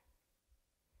standard.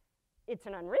 It's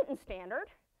an unwritten standard.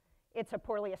 It's a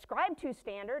poorly ascribed to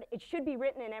standard. It should be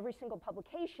written in every single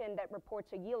publication that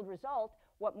reports a yield result,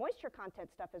 what moisture content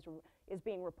stuff is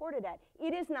being reported at.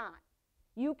 It is not.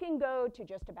 You can go to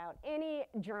just about any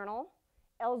journal,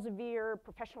 Elsevier,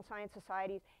 professional science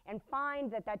societies, and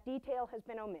find that detail has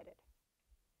been omitted.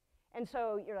 And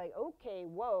so you're like, okay,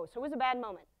 whoa. So it was a bad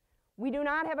moment. We do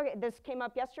not have this came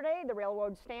up yesterday, the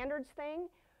railroad standards thing.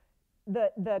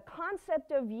 The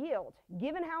concept of yield,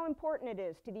 given how important it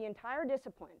is to the entire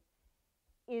discipline,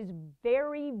 is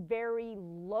very, very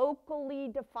locally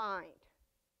defined.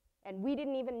 And we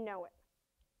didn't even know it.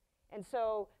 And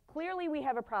so clearly we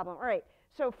have a problem. All right,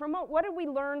 so what did we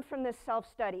learn from this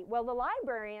self-study? Well, the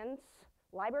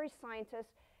library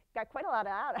scientists, got quite a lot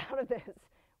out of this.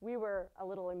 We were a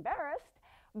little embarrassed,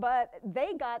 but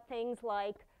they got things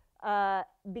like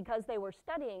because they were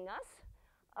studying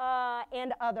us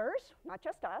and others, not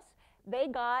just us, they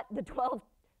got the 12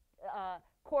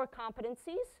 core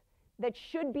competencies that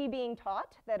should be being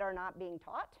taught, that are not being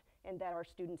taught, and that our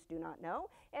students do not know,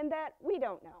 and that we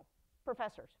don't know.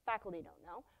 Professors, faculty don't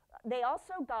know. They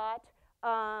also got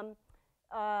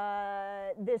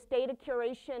this data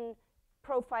curation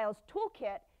profiles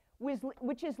toolkit,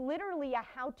 which is literally a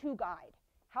how-to guide,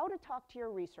 how to talk to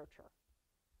your researcher.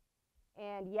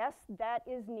 And yes, that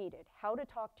is needed, how to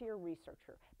talk to your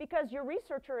researcher. Because your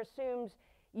researcher assumes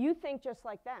you think just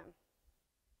like them.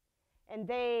 And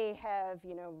they have,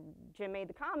 you know, Jim made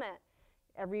the comment,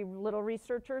 every little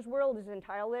researcher's world is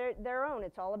entirely their own.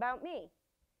 It's all about me.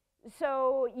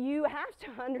 So you have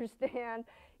to understand,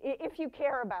 if you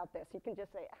care about this, you can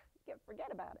just say, forget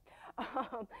about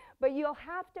it. But you'll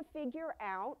have to figure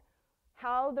out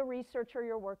how the researcher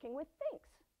you're working with thinks.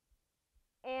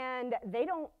 And they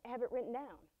don't have it written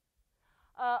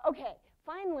down. Okay,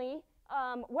 finally,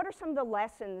 what are some of the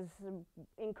lessons,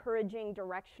 encouraging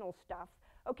directional stuff?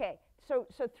 Okay, so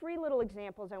 3 little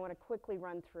examples I want to quickly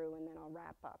run through and then I'll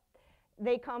wrap up.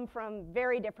 They come from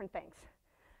very different things.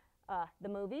 The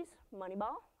movies,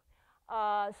 Moneyball,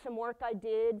 some work I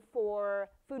did for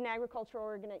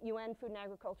UN Food and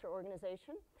Agriculture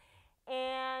Organization,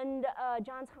 and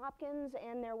Johns Hopkins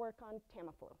and their work on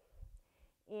Tamiflu.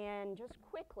 And just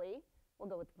quickly, we'll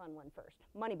go with the fun one first,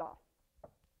 Moneyball.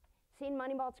 Seen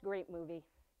Moneyball? It's a great movie.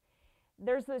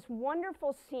 There's this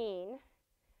wonderful scene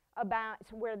about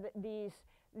where these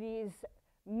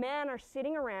men are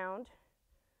sitting around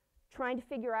trying to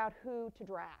figure out who to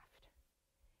draft.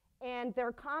 And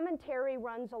their commentary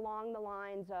runs along the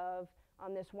lines of,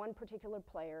 on this one particular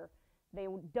player, they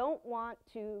don't want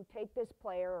to take this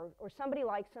player, or somebody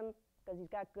likes him because he's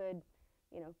got good,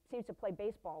 you know, seems to play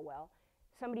baseball well.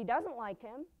 Somebody doesn't like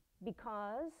him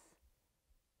because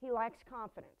he lacks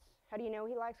confidence. How do you know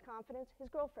he lacks confidence? His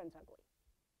girlfriend's ugly.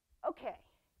 Okay,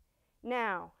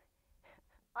 now,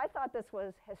 I thought this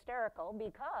was hysterical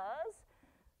because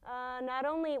not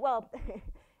only, well,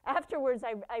 afterwards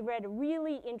I read a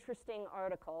really interesting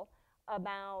article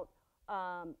about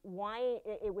why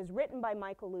it was written by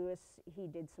Michael Lewis. He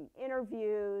did some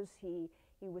interviews. He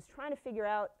was trying to figure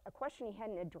out a question he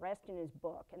hadn't addressed in his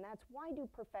book, and that's why do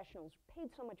professionals paid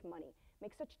so much money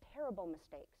make such terrible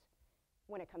mistakes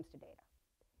when it comes to data?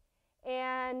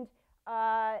 And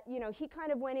you know, he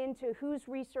kind of went into who's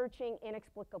researching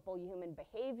inexplicable human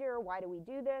behavior, why do we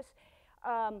do this?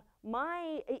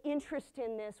 My interest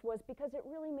in this was because it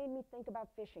really made me think about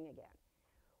fishing again.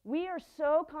 We are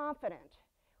so confident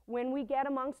when we get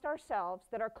amongst ourselves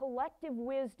that our collective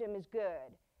wisdom is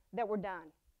good that we're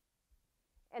done.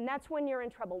 And that's when you're in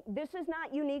trouble. This is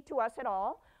not unique to us at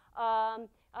all.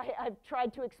 I've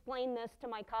tried to explain this to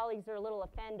my colleagues. They're a little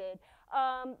offended.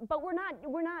 But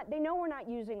they know we're not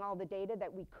using all the data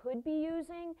that we could be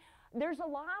using. There's a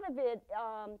lot of it,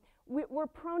 we're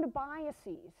prone to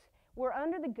biases. We're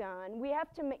under the gun. We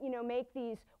have to, you know,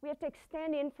 we have to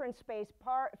extend inference space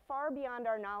far beyond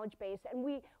our knowledge base, and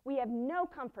we have no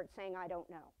comfort saying, I don't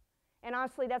know. And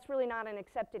honestly, that's really not an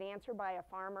accepted answer by a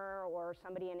farmer or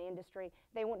somebody in industry.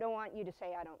 They don't want you to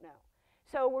say, I don't know.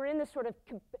 So we're in this sort of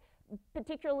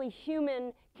particularly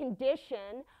human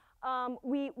condition.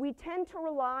 We tend to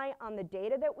rely on the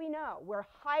data that we know. We're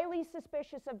highly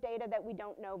suspicious of data that we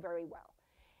don't know very well.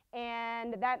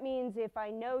 And that means if I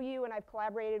know you and I've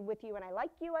collaborated with you and I like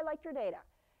your data.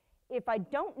 If I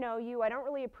don't know you, I don't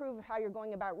really approve of how you're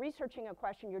going about researching a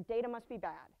question, your data must be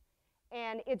bad.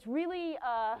 And it's really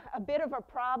a bit of a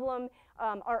problem.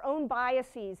 Our own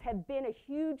biases have been a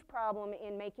huge problem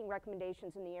in making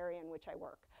recommendations in the area in which I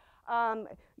work.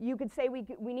 You could say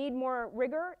we need more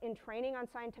rigor in training on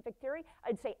scientific theory.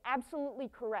 I'd say absolutely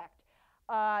correct.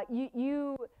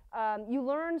 You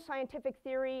learn scientific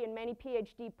theory in many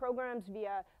Ph.D. programs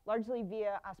largely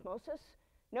via osmosis.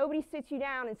 Nobody sits you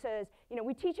down and says, you know,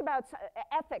 we teach about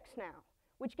ethics now,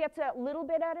 which gets a little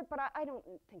bit at it, but I don't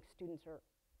think students are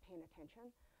paying attention.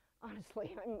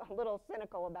 Honestly, I'm a little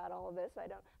cynical about all of this. I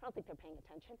don't think they're paying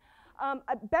attention.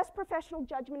 Best professional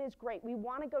judgment is great. We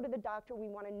want to go to the doctor. We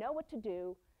want to know what to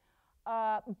do.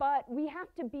 But we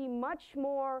have to be much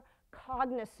more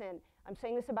cognizant. I'm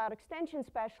saying this about extension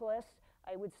specialists.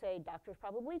 I would say doctors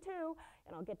probably too,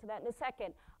 and I'll get to that in a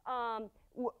second,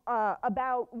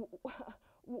 about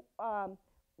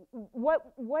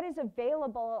what is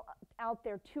available out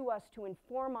there to us to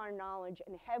inform our knowledge,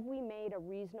 and have we made a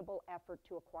reasonable effort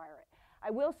to acquire it? I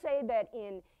will say that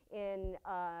in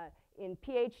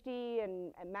PhD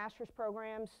and master's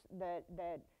programs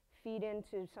that feed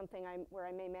into something where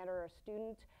I may mentor a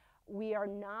student, we are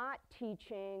not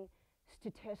teaching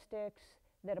statistics,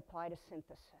 that apply to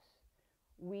synthesis.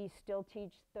 We still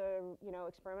teach the,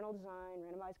 experimental design,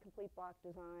 randomized complete block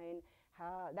design,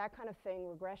 that kind of thing,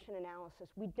 regression analysis.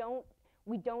 We don't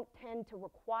tend to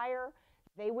require,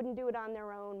 they wouldn't do it on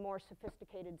their own, more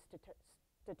sophisticated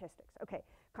statistics. Okay,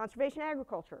 conservation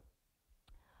agriculture.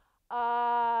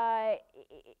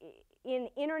 In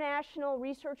international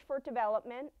research for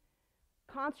development,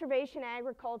 conservation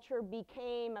agriculture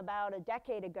became, about a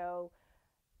decade ago,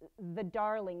 the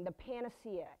darling, the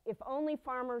panacea. If only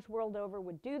farmers world over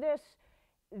would do this,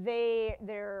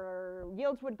 their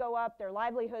yields would go up, their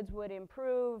livelihoods would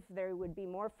improve, there would be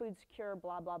more food secure,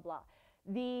 blah, blah, blah.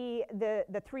 The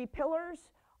three pillars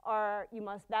are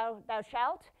thou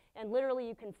shalt, and literally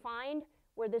you can find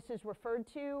where this is referred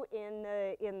to in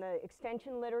the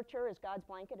extension literature as God's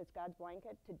blanket. It's God's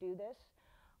blanket to do this.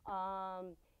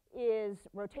 Is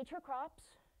rotate your crops,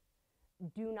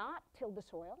 do not till the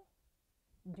soil,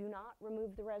 do not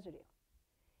remove the residue.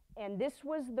 And this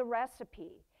was the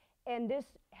recipe, and this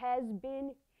has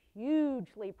been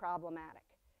hugely problematic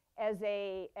as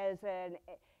a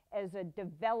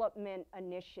development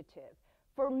initiative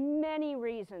for many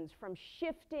reasons, from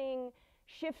shifting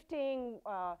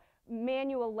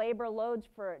manual labor loads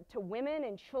to women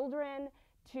and children,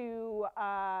 to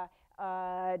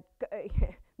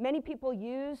many people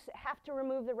have to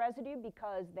remove the residue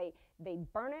because they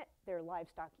burn it, their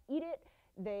livestock eat it,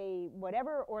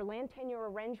 or land tenure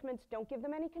arrangements don't give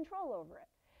them any control over it.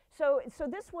 So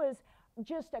this was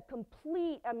just a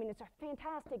complete, it's a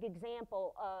fantastic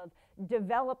example of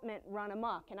development run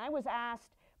amok. And I was asked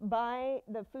by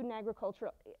the Food and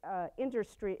Agricultural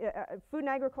Food and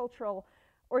Agricultural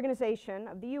Organization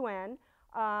of the UN,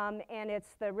 and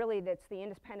it's the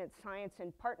Independent Science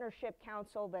and Partnership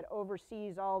Council that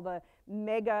oversees all the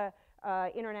mega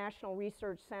international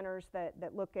research centers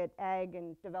that look at ag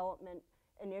and development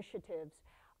initiatives,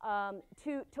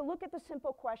 to look at the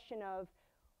simple question of,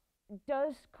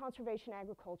 does conservation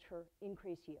agriculture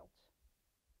increase yields?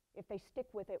 If they stick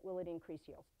with it, will it increase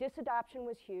yields? Disadoption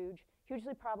was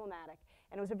hugely problematic,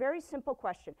 and it was a very simple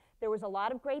question. There was a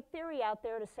lot of great theory out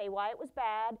there to say why it was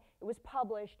bad. It was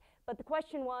published, but the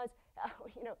question was,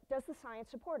 does the science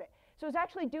support it? So it was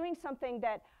actually doing something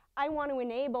that I want to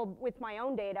enable with my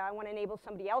own data. I want to enable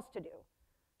somebody else to do.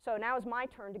 So now it's my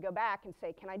turn to go back and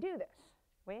say, can I do this?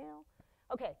 Well,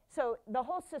 okay, so the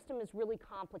whole system is really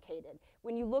complicated.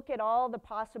 When you look at all the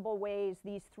possible ways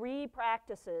these three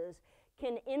practices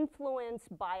can influence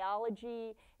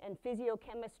biology and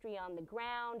physiochemistry on the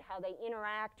ground, how they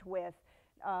interact with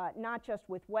not just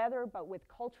with weather, but with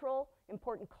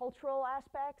important cultural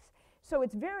aspects. So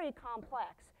it's very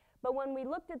complex. But when we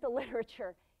looked at the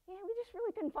literature, we just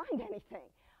really couldn't find anything.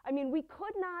 We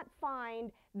could not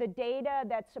find the data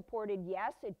that supported,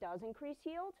 yes, it does increase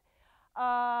yield.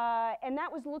 And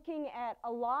that was looking at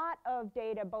a lot of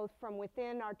data, both from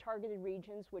within our targeted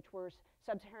regions, which were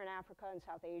Sub-Saharan Africa and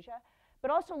South Asia, but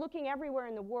also looking everywhere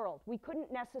in the world. We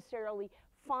couldn't necessarily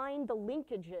find the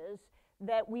linkages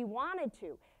that we wanted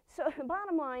to. So the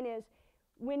bottom line is,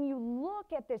 when you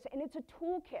look at this, and it's a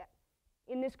toolkit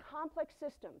in this complex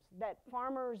systems that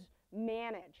farmers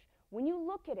manage, when you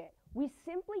look at it, we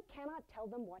simply cannot tell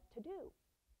them what to do.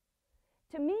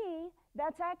 To me,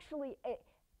 that's actually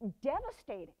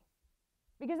devastating,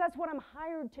 because that's what I'm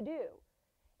hired to do.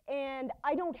 And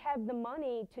I don't have the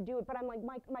money to do it, but I'm like,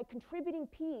 my contributing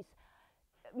piece,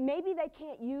 maybe they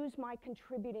can't use my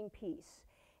contributing piece.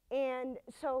 And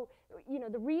so,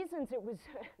 the reasons it was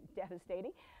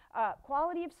devastating,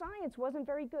 quality of science wasn't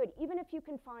very good, even if you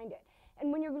can find it.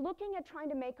 And when you're looking at trying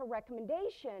to make a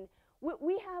recommendation,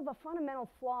 we have a fundamental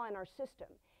flaw in our system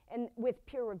and with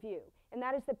peer review, and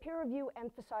that is that peer review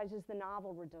emphasizes the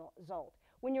novel result.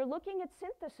 When you're looking at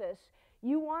synthesis,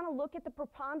 you want to look at the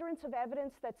preponderance of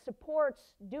evidence that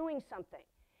supports doing something.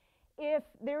 If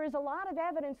there is a lot of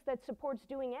evidence that supports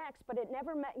doing X, but it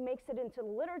never makes it into the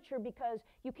literature because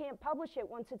you can't publish it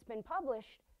once it's been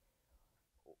published,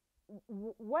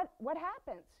 what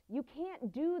happens? You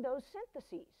can't do those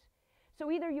syntheses. So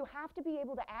either you have to be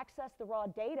able to access the raw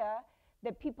data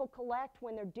that people collect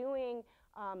when they're doing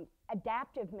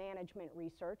adaptive management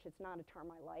research. It's not a term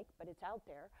I like, but it's out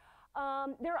there.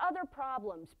 There are other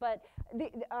problems, but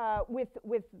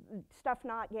with stuff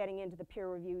not getting into the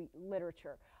peer review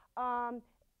literature.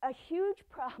 A huge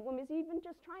problem is even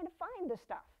just trying to find the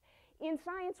stuff. In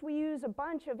science, we use a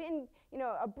bunch of,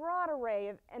 a broad array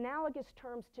of analogous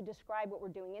terms to describe what we're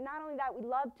doing. And not only that, we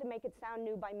love to make it sound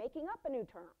new by making up a new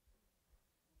term.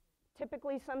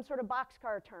 Typically some sort of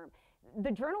boxcar term.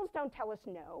 The journals don't tell us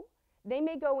no. They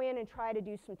may go in and try to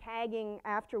do some tagging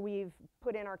after we've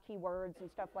put in our keywords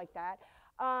and stuff like that.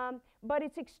 But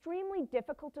it's extremely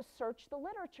difficult to search the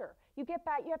literature. You get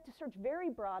back, you have to search very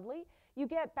broadly. You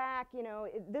get back, you know,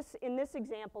 in this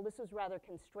example, this is rather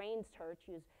constrained search.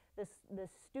 This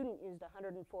student used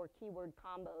 104 keyword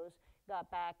combos, got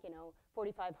back, you know,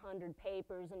 4,500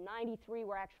 papers, and 93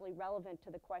 were actually relevant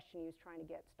to the question he was trying to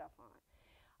get stuff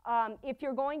on. If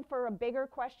you're going for a bigger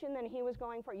question than he was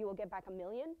going for, you will get back 1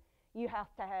 million. You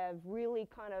have to have really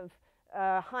kind of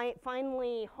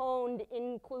finely honed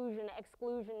inclusion,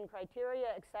 exclusion criteria,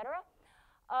 etc.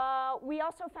 We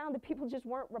also found that people just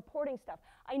weren't reporting stuff.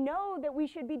 I know that we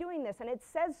should be doing this, and it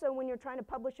says so when you're trying to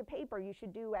publish a paper. You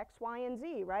should do X, Y, and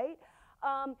Z, right?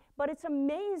 But it's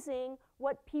amazing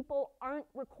what people aren't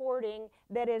recording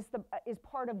that is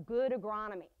part of good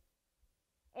agronomy.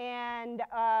 And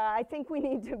I think we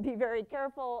need to be very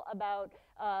careful about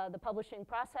the publishing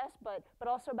process, but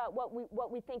also about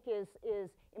what we think is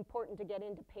important to get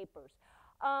into papers.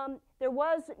 There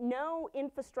was no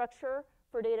infrastructure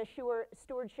for data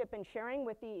stewardship and sharing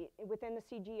within the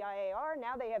CGIAR.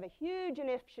 Now they have a huge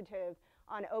initiative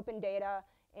on open data,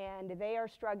 and they are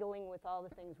struggling with all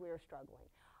the things we are struggling.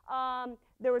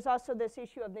 There was also this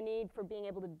issue of the need for being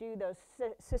able to do those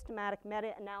systematic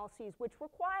meta-analyses, which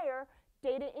require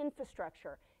data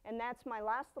infrastructure. And that's my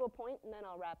last little point, and then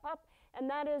I'll wrap up. And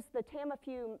that is the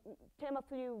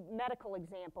Tamiflu medical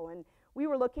example. And we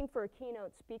were looking for a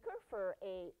keynote speaker for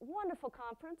a wonderful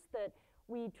conference that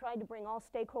we tried to bring all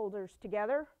stakeholders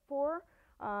together for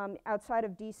outside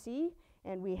of DC.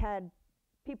 And we had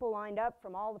people lined up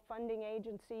from all the funding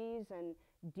agencies and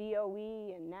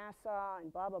DOE and NASA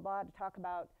and blah, blah, blah to talk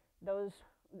about those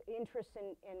interests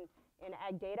in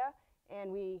ag data. And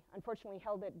we unfortunately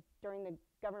held it during the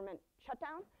government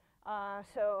shutdown.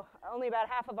 So only about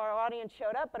half of our audience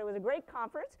showed up, but it was a great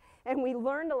conference. And we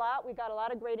learned a lot. We got a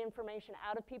lot of great information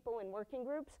out of people in working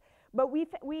groups. But we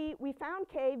found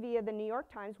Kay via the New York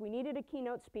Times. We needed a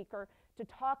keynote speaker to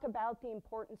talk about the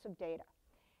importance of data.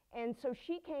 And so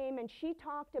she came and she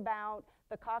talked about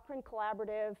the Cochrane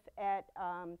Collaborative at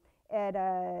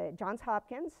Johns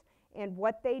Hopkins and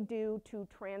what they do to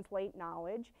translate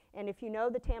knowledge. And if you know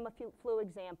the Tamiflu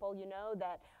example, you know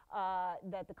that,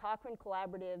 that the Cochrane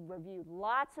Collaborative reviewed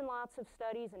lots and lots of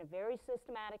studies in a very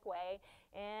systematic way,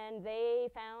 and they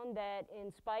found that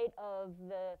in spite of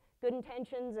the good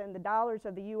intentions and the dollars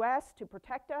of the US to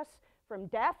protect us from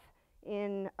death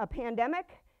in a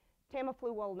pandemic,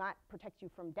 Tamiflu will not protect you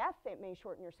from death. It may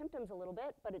shorten your symptoms a little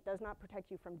bit, but it does not protect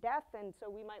you from death, and so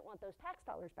we might want those tax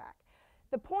dollars back.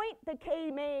 The point that Kay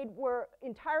made were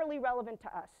entirely relevant to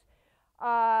us.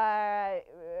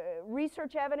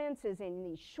 Research evidence is in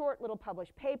these short little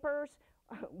published papers.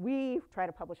 We try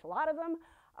to publish a lot of them.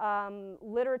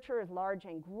 Literature is large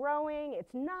and growing.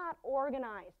 It's not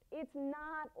organized. It's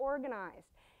not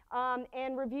organized.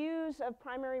 And reviews of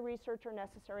primary research are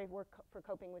necessary for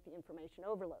coping with the information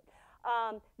overload.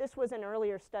 This was an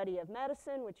earlier study of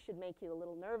medicine, which should make you a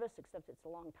little nervous, except it's a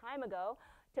long time ago.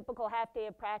 Typical half day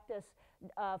of practice,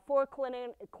 4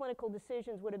 clinical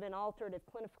decisions would have been altered if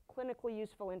clinically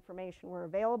useful information were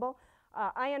available.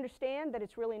 I understand that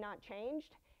it's really not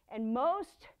changed, and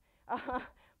most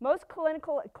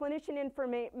clinician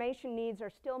information needs are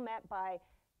still met by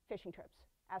fishing trips.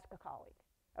 Ask a colleague.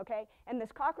 Okay, and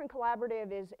this Cochrane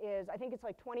Collaborative is I think it's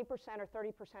like 20% or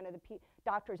 30% of the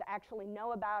doctors actually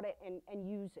know about it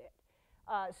and use it.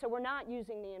 So we're not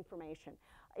using the information.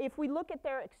 If we look at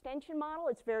their extension model,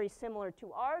 it's very similar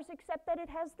to ours, except that it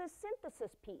has this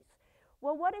synthesis piece.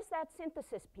 Well, what is that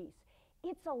synthesis piece?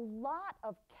 It's a lot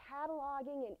of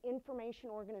cataloging and information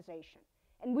organization,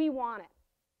 and we want it.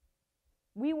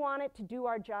 We want it to do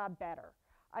our job better.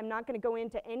 I'm not going to go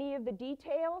into any of the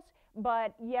details,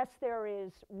 but yes, there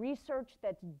is research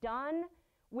that's done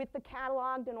with the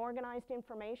cataloged and organized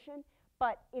information,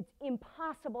 but it's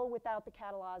impossible without the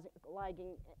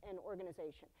cataloging and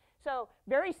organization. So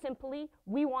very simply,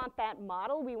 we want that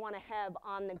model. We want to have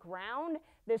on the ground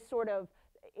this sort of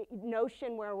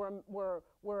notion where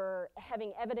we're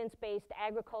having evidence-based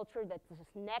agriculture, that's this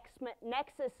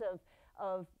nexus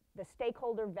of the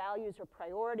stakeholder values or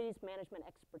priorities, management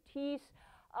expertise,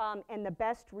 and the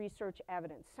best research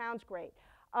evidence. Sounds great.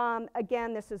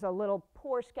 Again, this is a little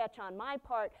poor sketch on my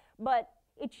part, but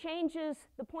it changes,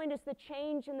 the point is the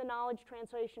change in the knowledge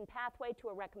translation pathway to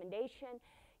a recommendation.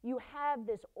 You have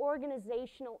this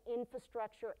organizational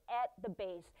infrastructure at the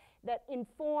base that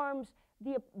informs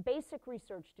the basic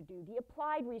research to do, the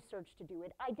applied research to do.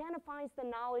 It identifies the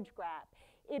knowledge graph.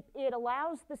 It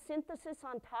allows the synthesis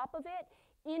on top of it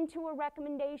into a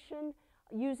recommendation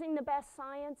using the best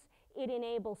science. it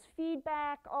enables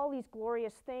feedback, all these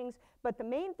glorious things. But the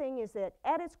main thing is that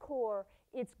at its core,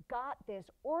 it's got this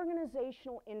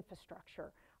organizational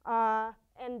infrastructure.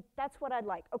 And that's what I'd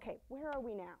like. Okay, where are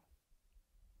we now?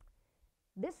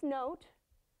 This note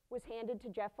was handed to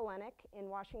Jeff Olenek in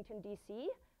Washington, D.C.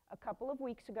 a couple of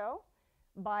weeks ago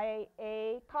by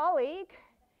a colleague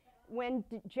when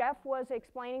Jeff was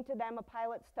explaining to them a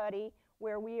pilot study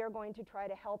where we are going to try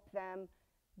to help them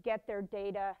get their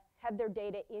data, have their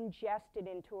data ingested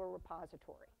into a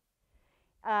repository.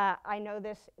 I know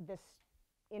this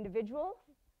individual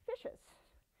fishes.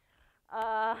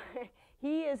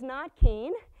 He is not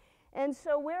keen. And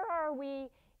so where are we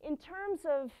in terms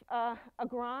of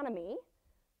agronomy,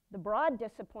 the broad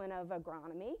discipline of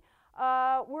agronomy?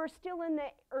 We're still in the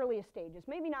earliest stages,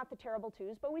 maybe not the terrible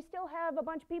twos, but we still have a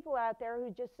bunch of people out there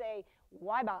who just say,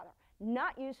 why bother?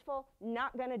 Not useful,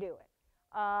 not going to do it.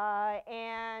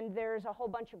 And there's a whole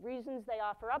bunch of reasons they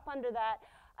offer up under that.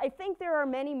 I think there are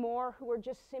many more who are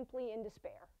just simply in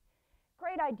despair.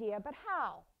 Great idea, but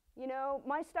how? You know,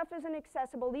 my stuff isn't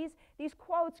accessible. These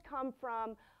quotes come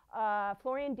from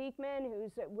Florian Diekman,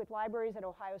 who's with libraries at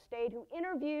Ohio State, who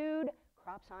interviewed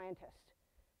crop scientists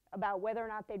about whether or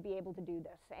not they'd be able to do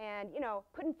this. And, you know,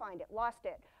 couldn't find it, lost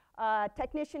it.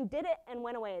 Technician did it and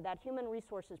went away, that human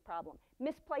resources problem.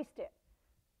 Misplaced it.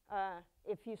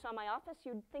 If you saw my office,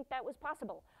 you'd think that was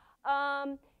possible.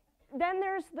 Then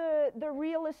there's the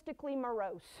realistically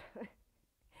morose.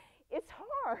 It's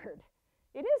hard.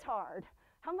 It is hard.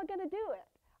 How am I going to do it?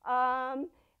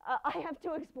 I have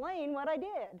to explain what I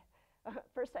did.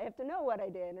 First, I have to know what I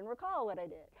did and recall what I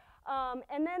did.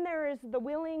 And then there is the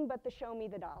willing, but the show me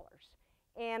the dollars.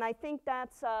 And I think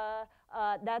that's a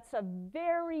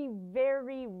very,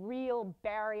 very real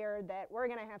barrier that we're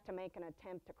going to have to make an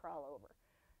attempt to crawl over.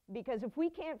 Because if we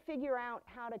can't figure out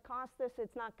how to cost this,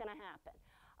 it's not going to happen.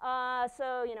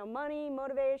 So, you know, money,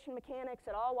 motivation, mechanics,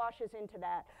 it all washes into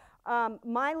that.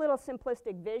 My little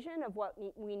simplistic vision of what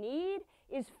we need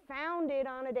is founded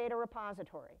on a data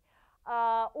repository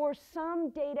or some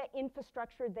data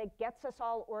infrastructure that gets us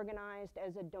all organized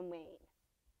as a domain.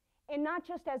 And not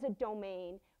just as a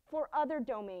domain, for other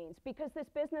domains, because this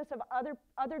business of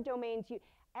other domains,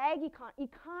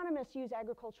 economists use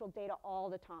agricultural data all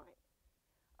the time.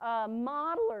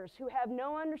 Modelers who have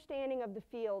no understanding of the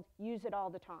field use it all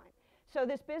the time. So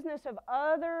this business of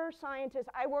other scientists,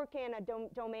 I work in a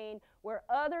domain where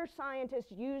other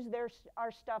scientists use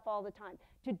our stuff all the time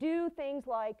to do things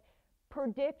like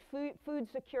predict food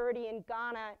security in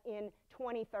Ghana in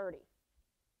 2030.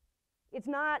 It's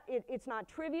not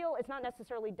trivial, it's not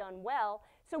necessarily done well,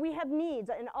 so we have needs,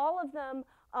 and all of them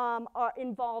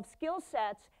involve skill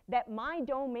sets that my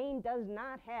domain does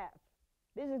not have.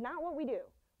 This is not what we do.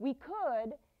 We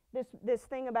could, this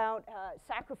thing about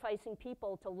sacrificing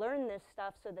people to learn this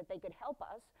stuff so that they could help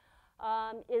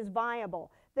us is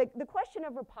viable. The question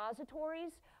of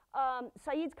repositories,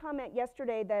 Saeed's comment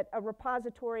yesterday that a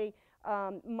repository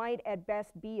might at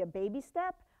best be a baby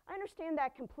step, I understand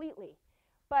that completely.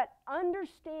 But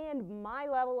understand my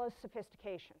level of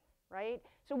sophistication, right?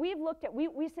 So we've looked at,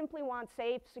 we simply want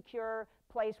safe, secure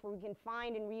place where we can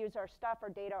find and reuse our stuff, our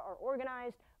data are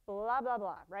organized, blah, blah,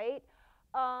 blah, right?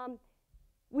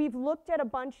 We've looked at a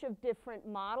bunch of different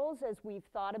models as we've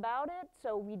thought about it.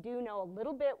 So we do know a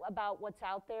little bit about what's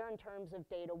out there in terms of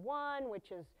data one,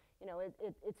 which is, you know,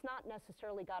 it's not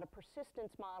necessarily got a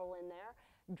persistence model in there.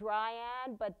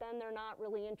 Dryad, but then they're not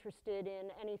really interested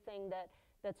in anything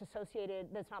that's associated,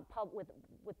 that's not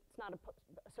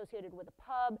associated with a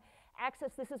pub.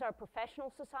 Access, this is our professional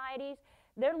societies.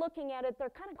 They're looking at it, they're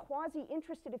kind of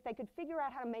quasi-interested if they could figure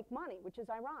out how to make money, which is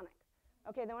ironic.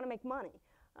 Okay, they want to make money.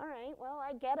 All right, well,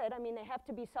 I get it. I mean, they have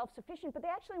to be self-sufficient, but they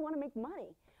actually want to make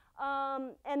money.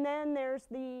 And then there's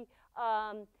the,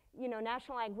 you know,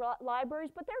 national ag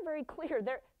libraries, but they're very clear.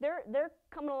 They're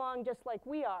coming along just like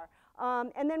we are.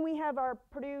 And then we have our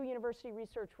Purdue University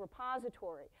Research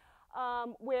Repository,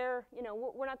 where, you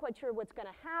know, we're not quite sure what's going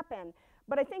to happen.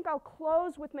 But I think I'll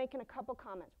close with making a couple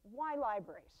comments. Why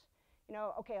libraries? You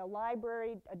know, okay, a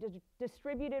library, a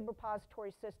distributed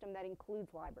repository system that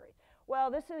includes libraries.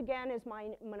 Well, this again is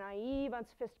my naive,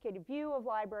 unsophisticated view of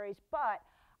libraries, but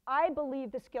I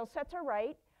believe the skill sets are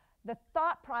right. The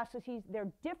thought processes,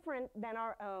 they're different than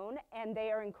our own, and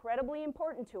they are incredibly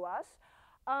important to us.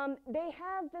 They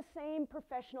have the same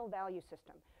professional value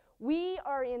system. We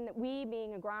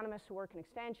being agronomists who work in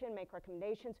extension, make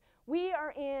recommendations, we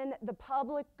are in the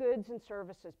public goods and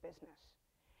services business.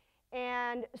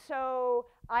 And so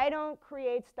I don't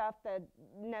create stuff that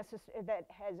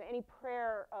has any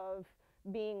prayer of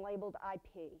being labeled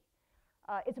IP.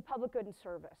 It's a public good and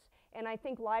service. And I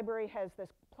think library has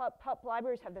this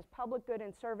libraries have this public good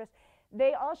and service.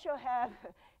 They also have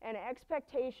an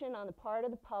expectation on the part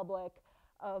of the public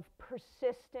of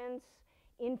persistence,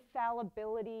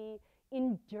 infallibility,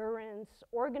 endurance,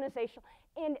 organizational.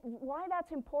 And why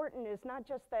that's important is not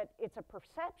just that it's a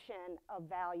perception of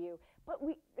value, but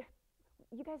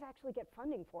you guys actually get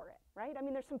funding for it, right? I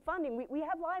mean, there's some funding. We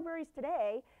have libraries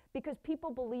today because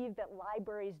people believe that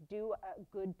libraries do a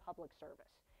good public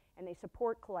service and they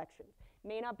support collections.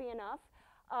 May not be enough.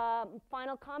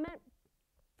 Final comment,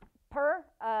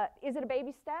 is it a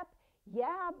baby step?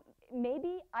 Yeah,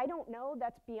 maybe. I don't know.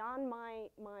 That's beyond my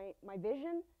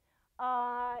vision.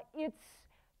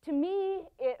 To me,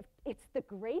 it's the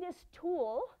greatest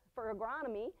tool for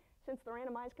agronomy since the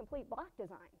randomized complete block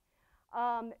design.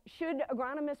 Should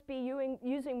agronomists be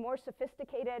using more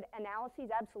sophisticated analyses?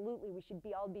 Absolutely. We should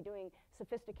all be doing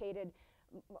sophisticated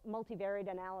multivariate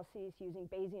analyses using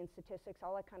Bayesian statistics,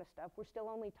 all that kind of stuff. We're still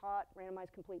only taught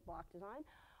randomized complete block design.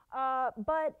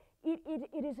 But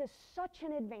it is such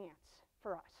an advance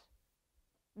for us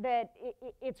that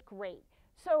it's great.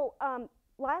 So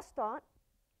last thought,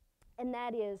 and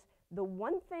that is the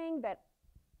one thing that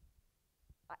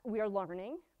we are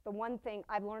learning, the one thing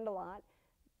I've learned a lot,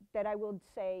 that I will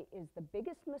say is the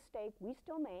biggest mistake we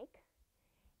still make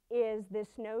is this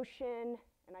notion,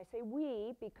 and I say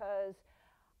we because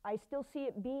I still see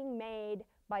it being made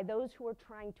by those who are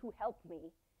trying to help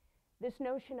me, this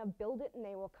notion of build it and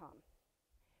they will come.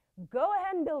 Go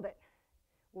ahead and build it.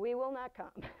 We will not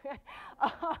come.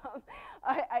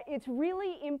 It's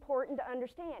really important to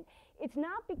understand. It's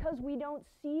not because we don't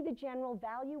see the general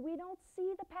value, we don't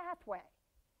see the pathway.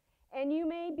 And you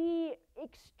may be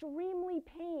extremely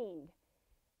pained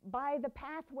by the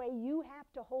pathway you have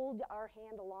to hold our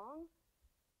hand along,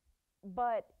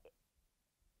 but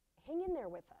hang in there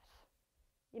with us.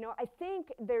 You know, I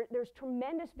think there's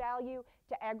tremendous value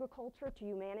to agriculture, to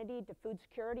humanity, to food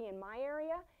security in my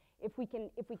area. If we can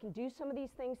do some of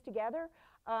these things together.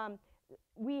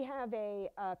 We have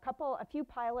a few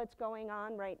pilots going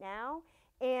on right now,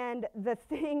 and the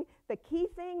key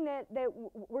thing that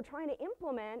we're trying to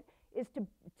implement is to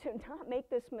not make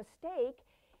this mistake,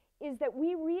 is that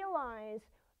we realize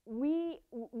we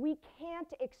can't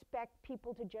expect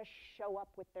people to just show up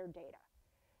with their data.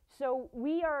 So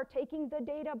we are taking the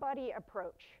data buddy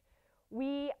approach.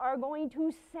 We are going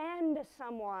to send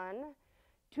someone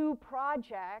to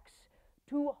projects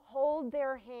to hold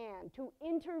their hand, to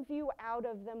interview out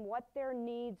of them what their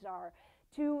needs are,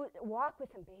 to walk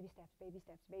with them, baby steps, baby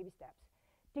steps, baby steps,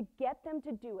 to get them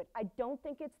to do it. I don't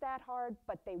think it's that hard,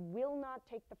 but they will not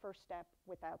take the first step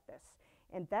without this.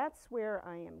 And that's where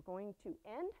I am going to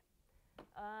end.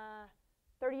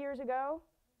 30 years ago,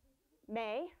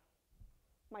 May,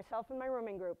 myself and my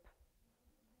rooming group.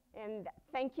 And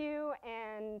thank you,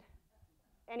 and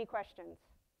any questions?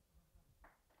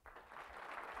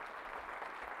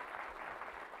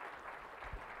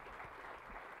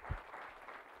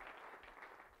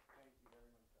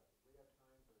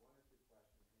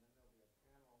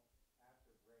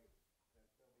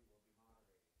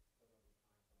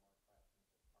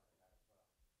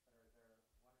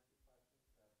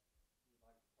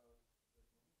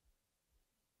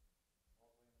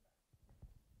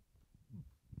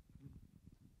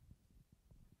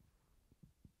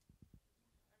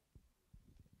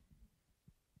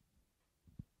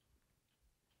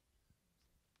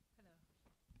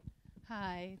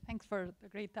 Hi, thanks for the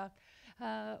great talk.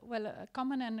 Well, a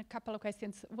comment and a couple of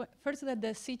questions. First, that the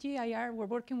CGIR, we're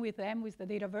working with them with the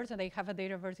Dataverse, and they have a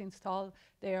Dataverse installed.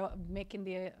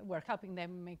 We're helping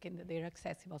them making the data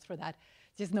accessible for that.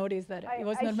 Just noticed that it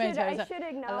was not mentioned. I should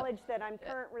acknowledge that I'm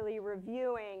currently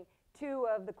reviewing 2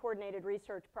 of the coordinated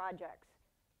research projects.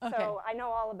 Okay. So I know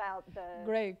all about the...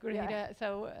 Great. Yeah.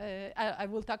 So I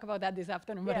will talk about that this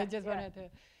afternoon, but I just wanted to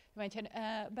mention.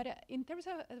 But in terms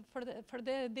of for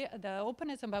the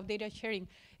openness about data sharing,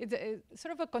 it's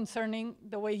sort of a concerning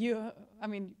the way you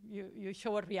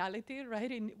show a reality,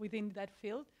 right, within that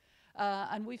field,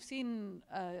 and we've seen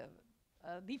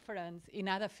a difference in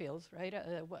other fields, right,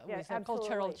 with a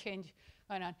cultural change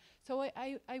going on. So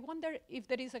I wonder if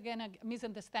there is again a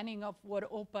misunderstanding of what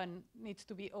open needs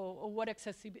to be, or what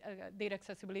data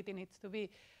accessibility needs to be.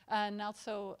 And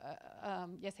also,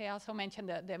 yes, I also mentioned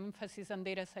the emphasis on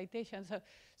data citation.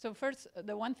 So first,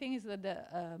 the one thing is that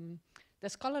the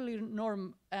scholarly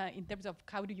norm in terms of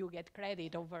how do you get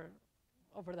credit over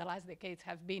the last decades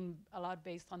have been a lot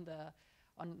based on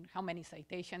how many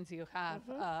citations you have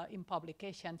in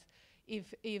publications.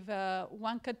 If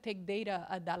one could take data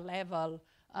at that level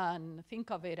and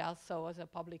think of it also as a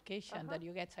publication that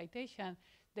you get citation,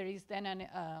 there is then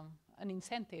an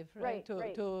incentive, right?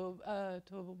 To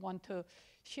want to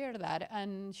share that.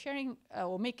 And sharing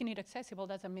or making it accessible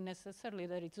doesn't mean necessarily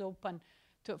that it's open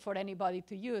for anybody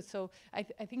to use. So I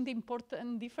think the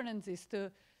important difference is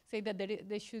to say that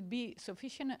there should be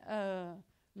sufficient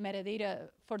metadata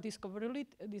for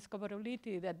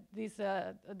discoverability that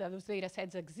those data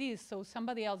sets exist, so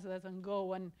somebody else doesn't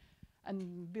go and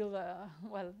build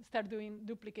start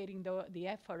duplicating the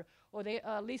effort, or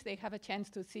at least they have a chance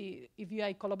to see if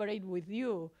I collaborate with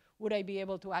you, would I be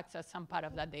able to access some part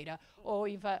of that data? Or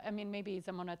if, maybe it's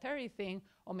a monetary thing,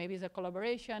 or maybe it's a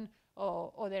collaboration,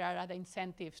 or there are other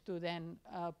incentives to then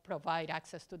provide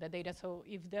access to the data. So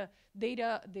if the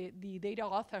data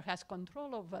author has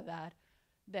control over that,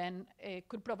 then it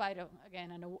could provide,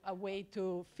 a way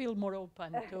to feel more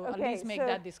open, to at least make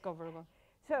that discoverable.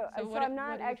 So I'm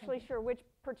not actually sure which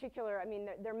particular,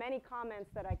 there are many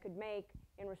comments that I could make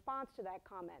in response to that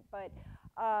comment, but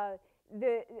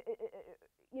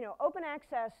open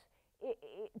access,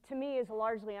 to me, is a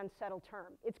largely unsettled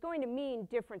term. It's going to mean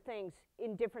different things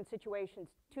in different situations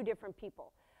to different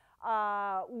people.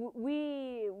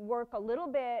 We work a little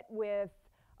bit with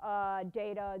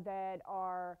data that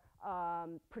are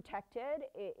protected.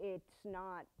 It's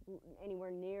not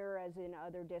anywhere near as in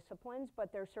other disciplines,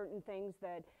 but there are certain things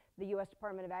that the U.S.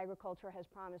 Department of Agriculture has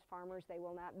promised farmers they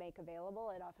will not make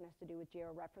available. It often has to do with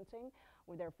georeferencing,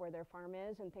 or therefore their farm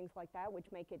is, and things like that,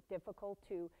 which make it difficult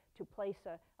to place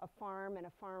a farm and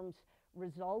a farm's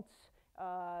results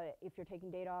if you're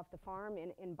taking data off the farm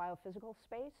in biophysical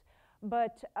space.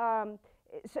 But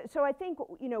so I think,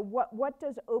 what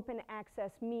does open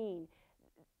access mean?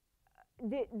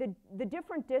 The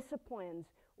different disciplines,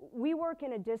 we work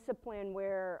in a discipline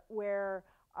where we're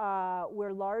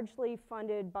largely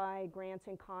funded by grants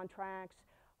and contracts.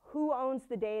 Who owns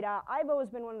the data? I've always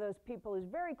been one of those people who's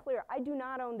very clear, I do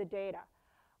not own the data.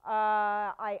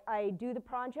 I do the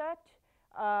project.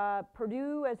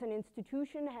 Purdue as an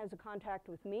institution has a contact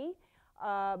with me,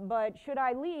 but should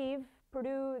I leave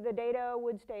Purdue, the data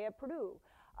would stay at Purdue.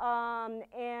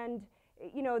 And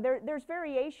there's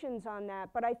variations on that,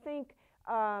 but I think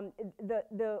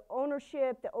the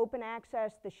ownership, the open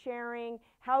access, the sharing,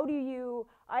 how do you,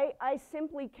 I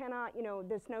simply cannot,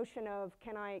 this notion of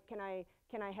can I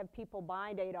have people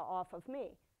buy data off of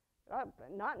me?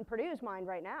 Not in Purdue's mind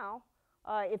right now.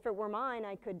 If it were mine,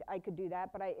 I could do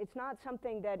that, but it's not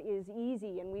something that is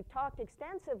easy, and we've talked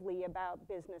extensively about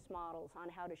business models on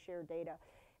how to share data.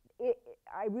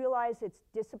 I realize it's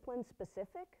discipline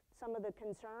specific, some of the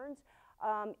concerns.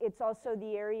 It's also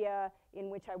the area in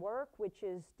which I work, which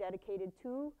is dedicated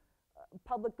to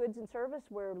public goods and service,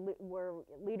 where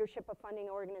leadership of funding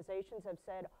organizations have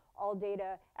said all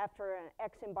data, after an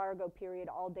X embargo period,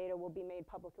 all data will be made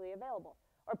publicly available,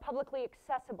 or publicly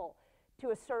accessible to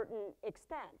a certain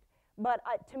extent. But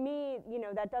to me,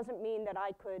 that doesn't mean that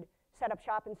I could set up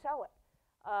shop and sell it.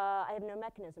 I have no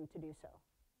mechanism to do so.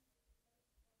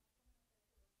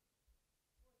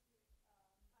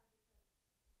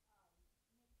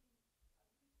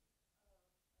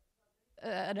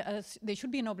 There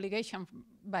should be an obligation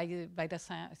by the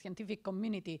scientific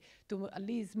community to at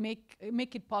least make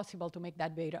it possible to make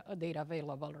that data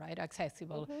available, right,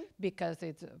 accessible, because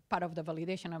it's part of the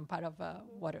validation and part of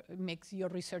what makes your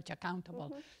research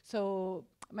accountable. So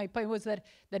my point was that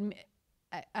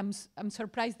I'm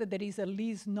surprised that there is at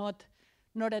least not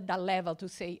at that level to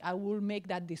say I will make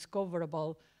that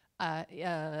discoverable.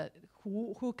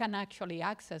 Who can actually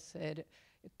access it?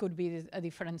 It could be a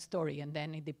different story, and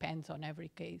then it depends on every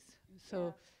case.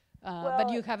 So, but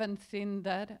you haven't seen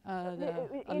that,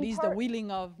 at least the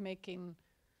willing of making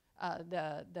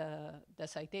the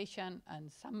citation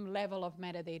and some level of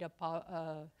metadata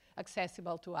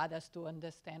accessible to others to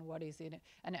understand what is in it,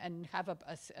 and have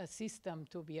a system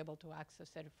to be able to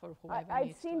access it for whoever needs to.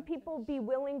 I've seen people be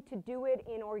willing to do it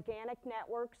in organic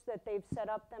networks that they've set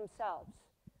up themselves,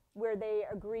 where they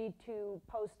agreed to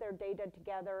post their data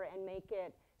together and make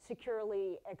it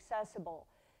securely accessible.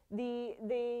 The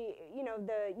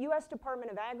U.S. Department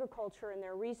of Agriculture in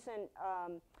their recent,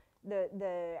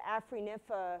 the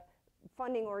AFRI-NIFA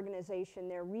funding organization,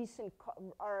 their recent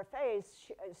RFAs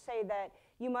say that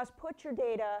you must put your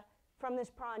data from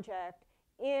this project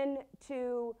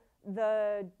into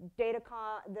the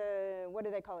what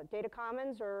do they call it, data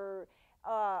commons, or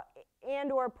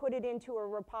and or put it into a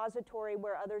repository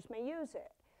where others may use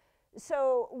it.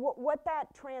 So what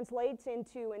that translates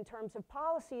into in terms of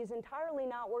policy is entirely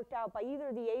not worked out by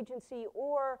either the agency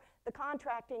or the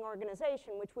contracting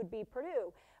organization, which would be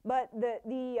Purdue. But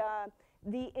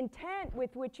the intent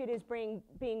with which it is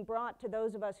being brought to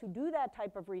those of us who do that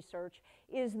type of research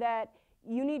is that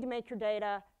you need to make your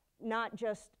data not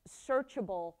just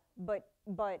searchable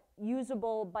but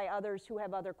usable by others who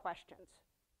have other questions.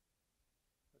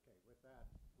 Okay, with that,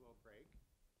 we'll break.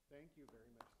 Thank you very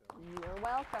much, Sylvie. You're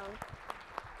welcome.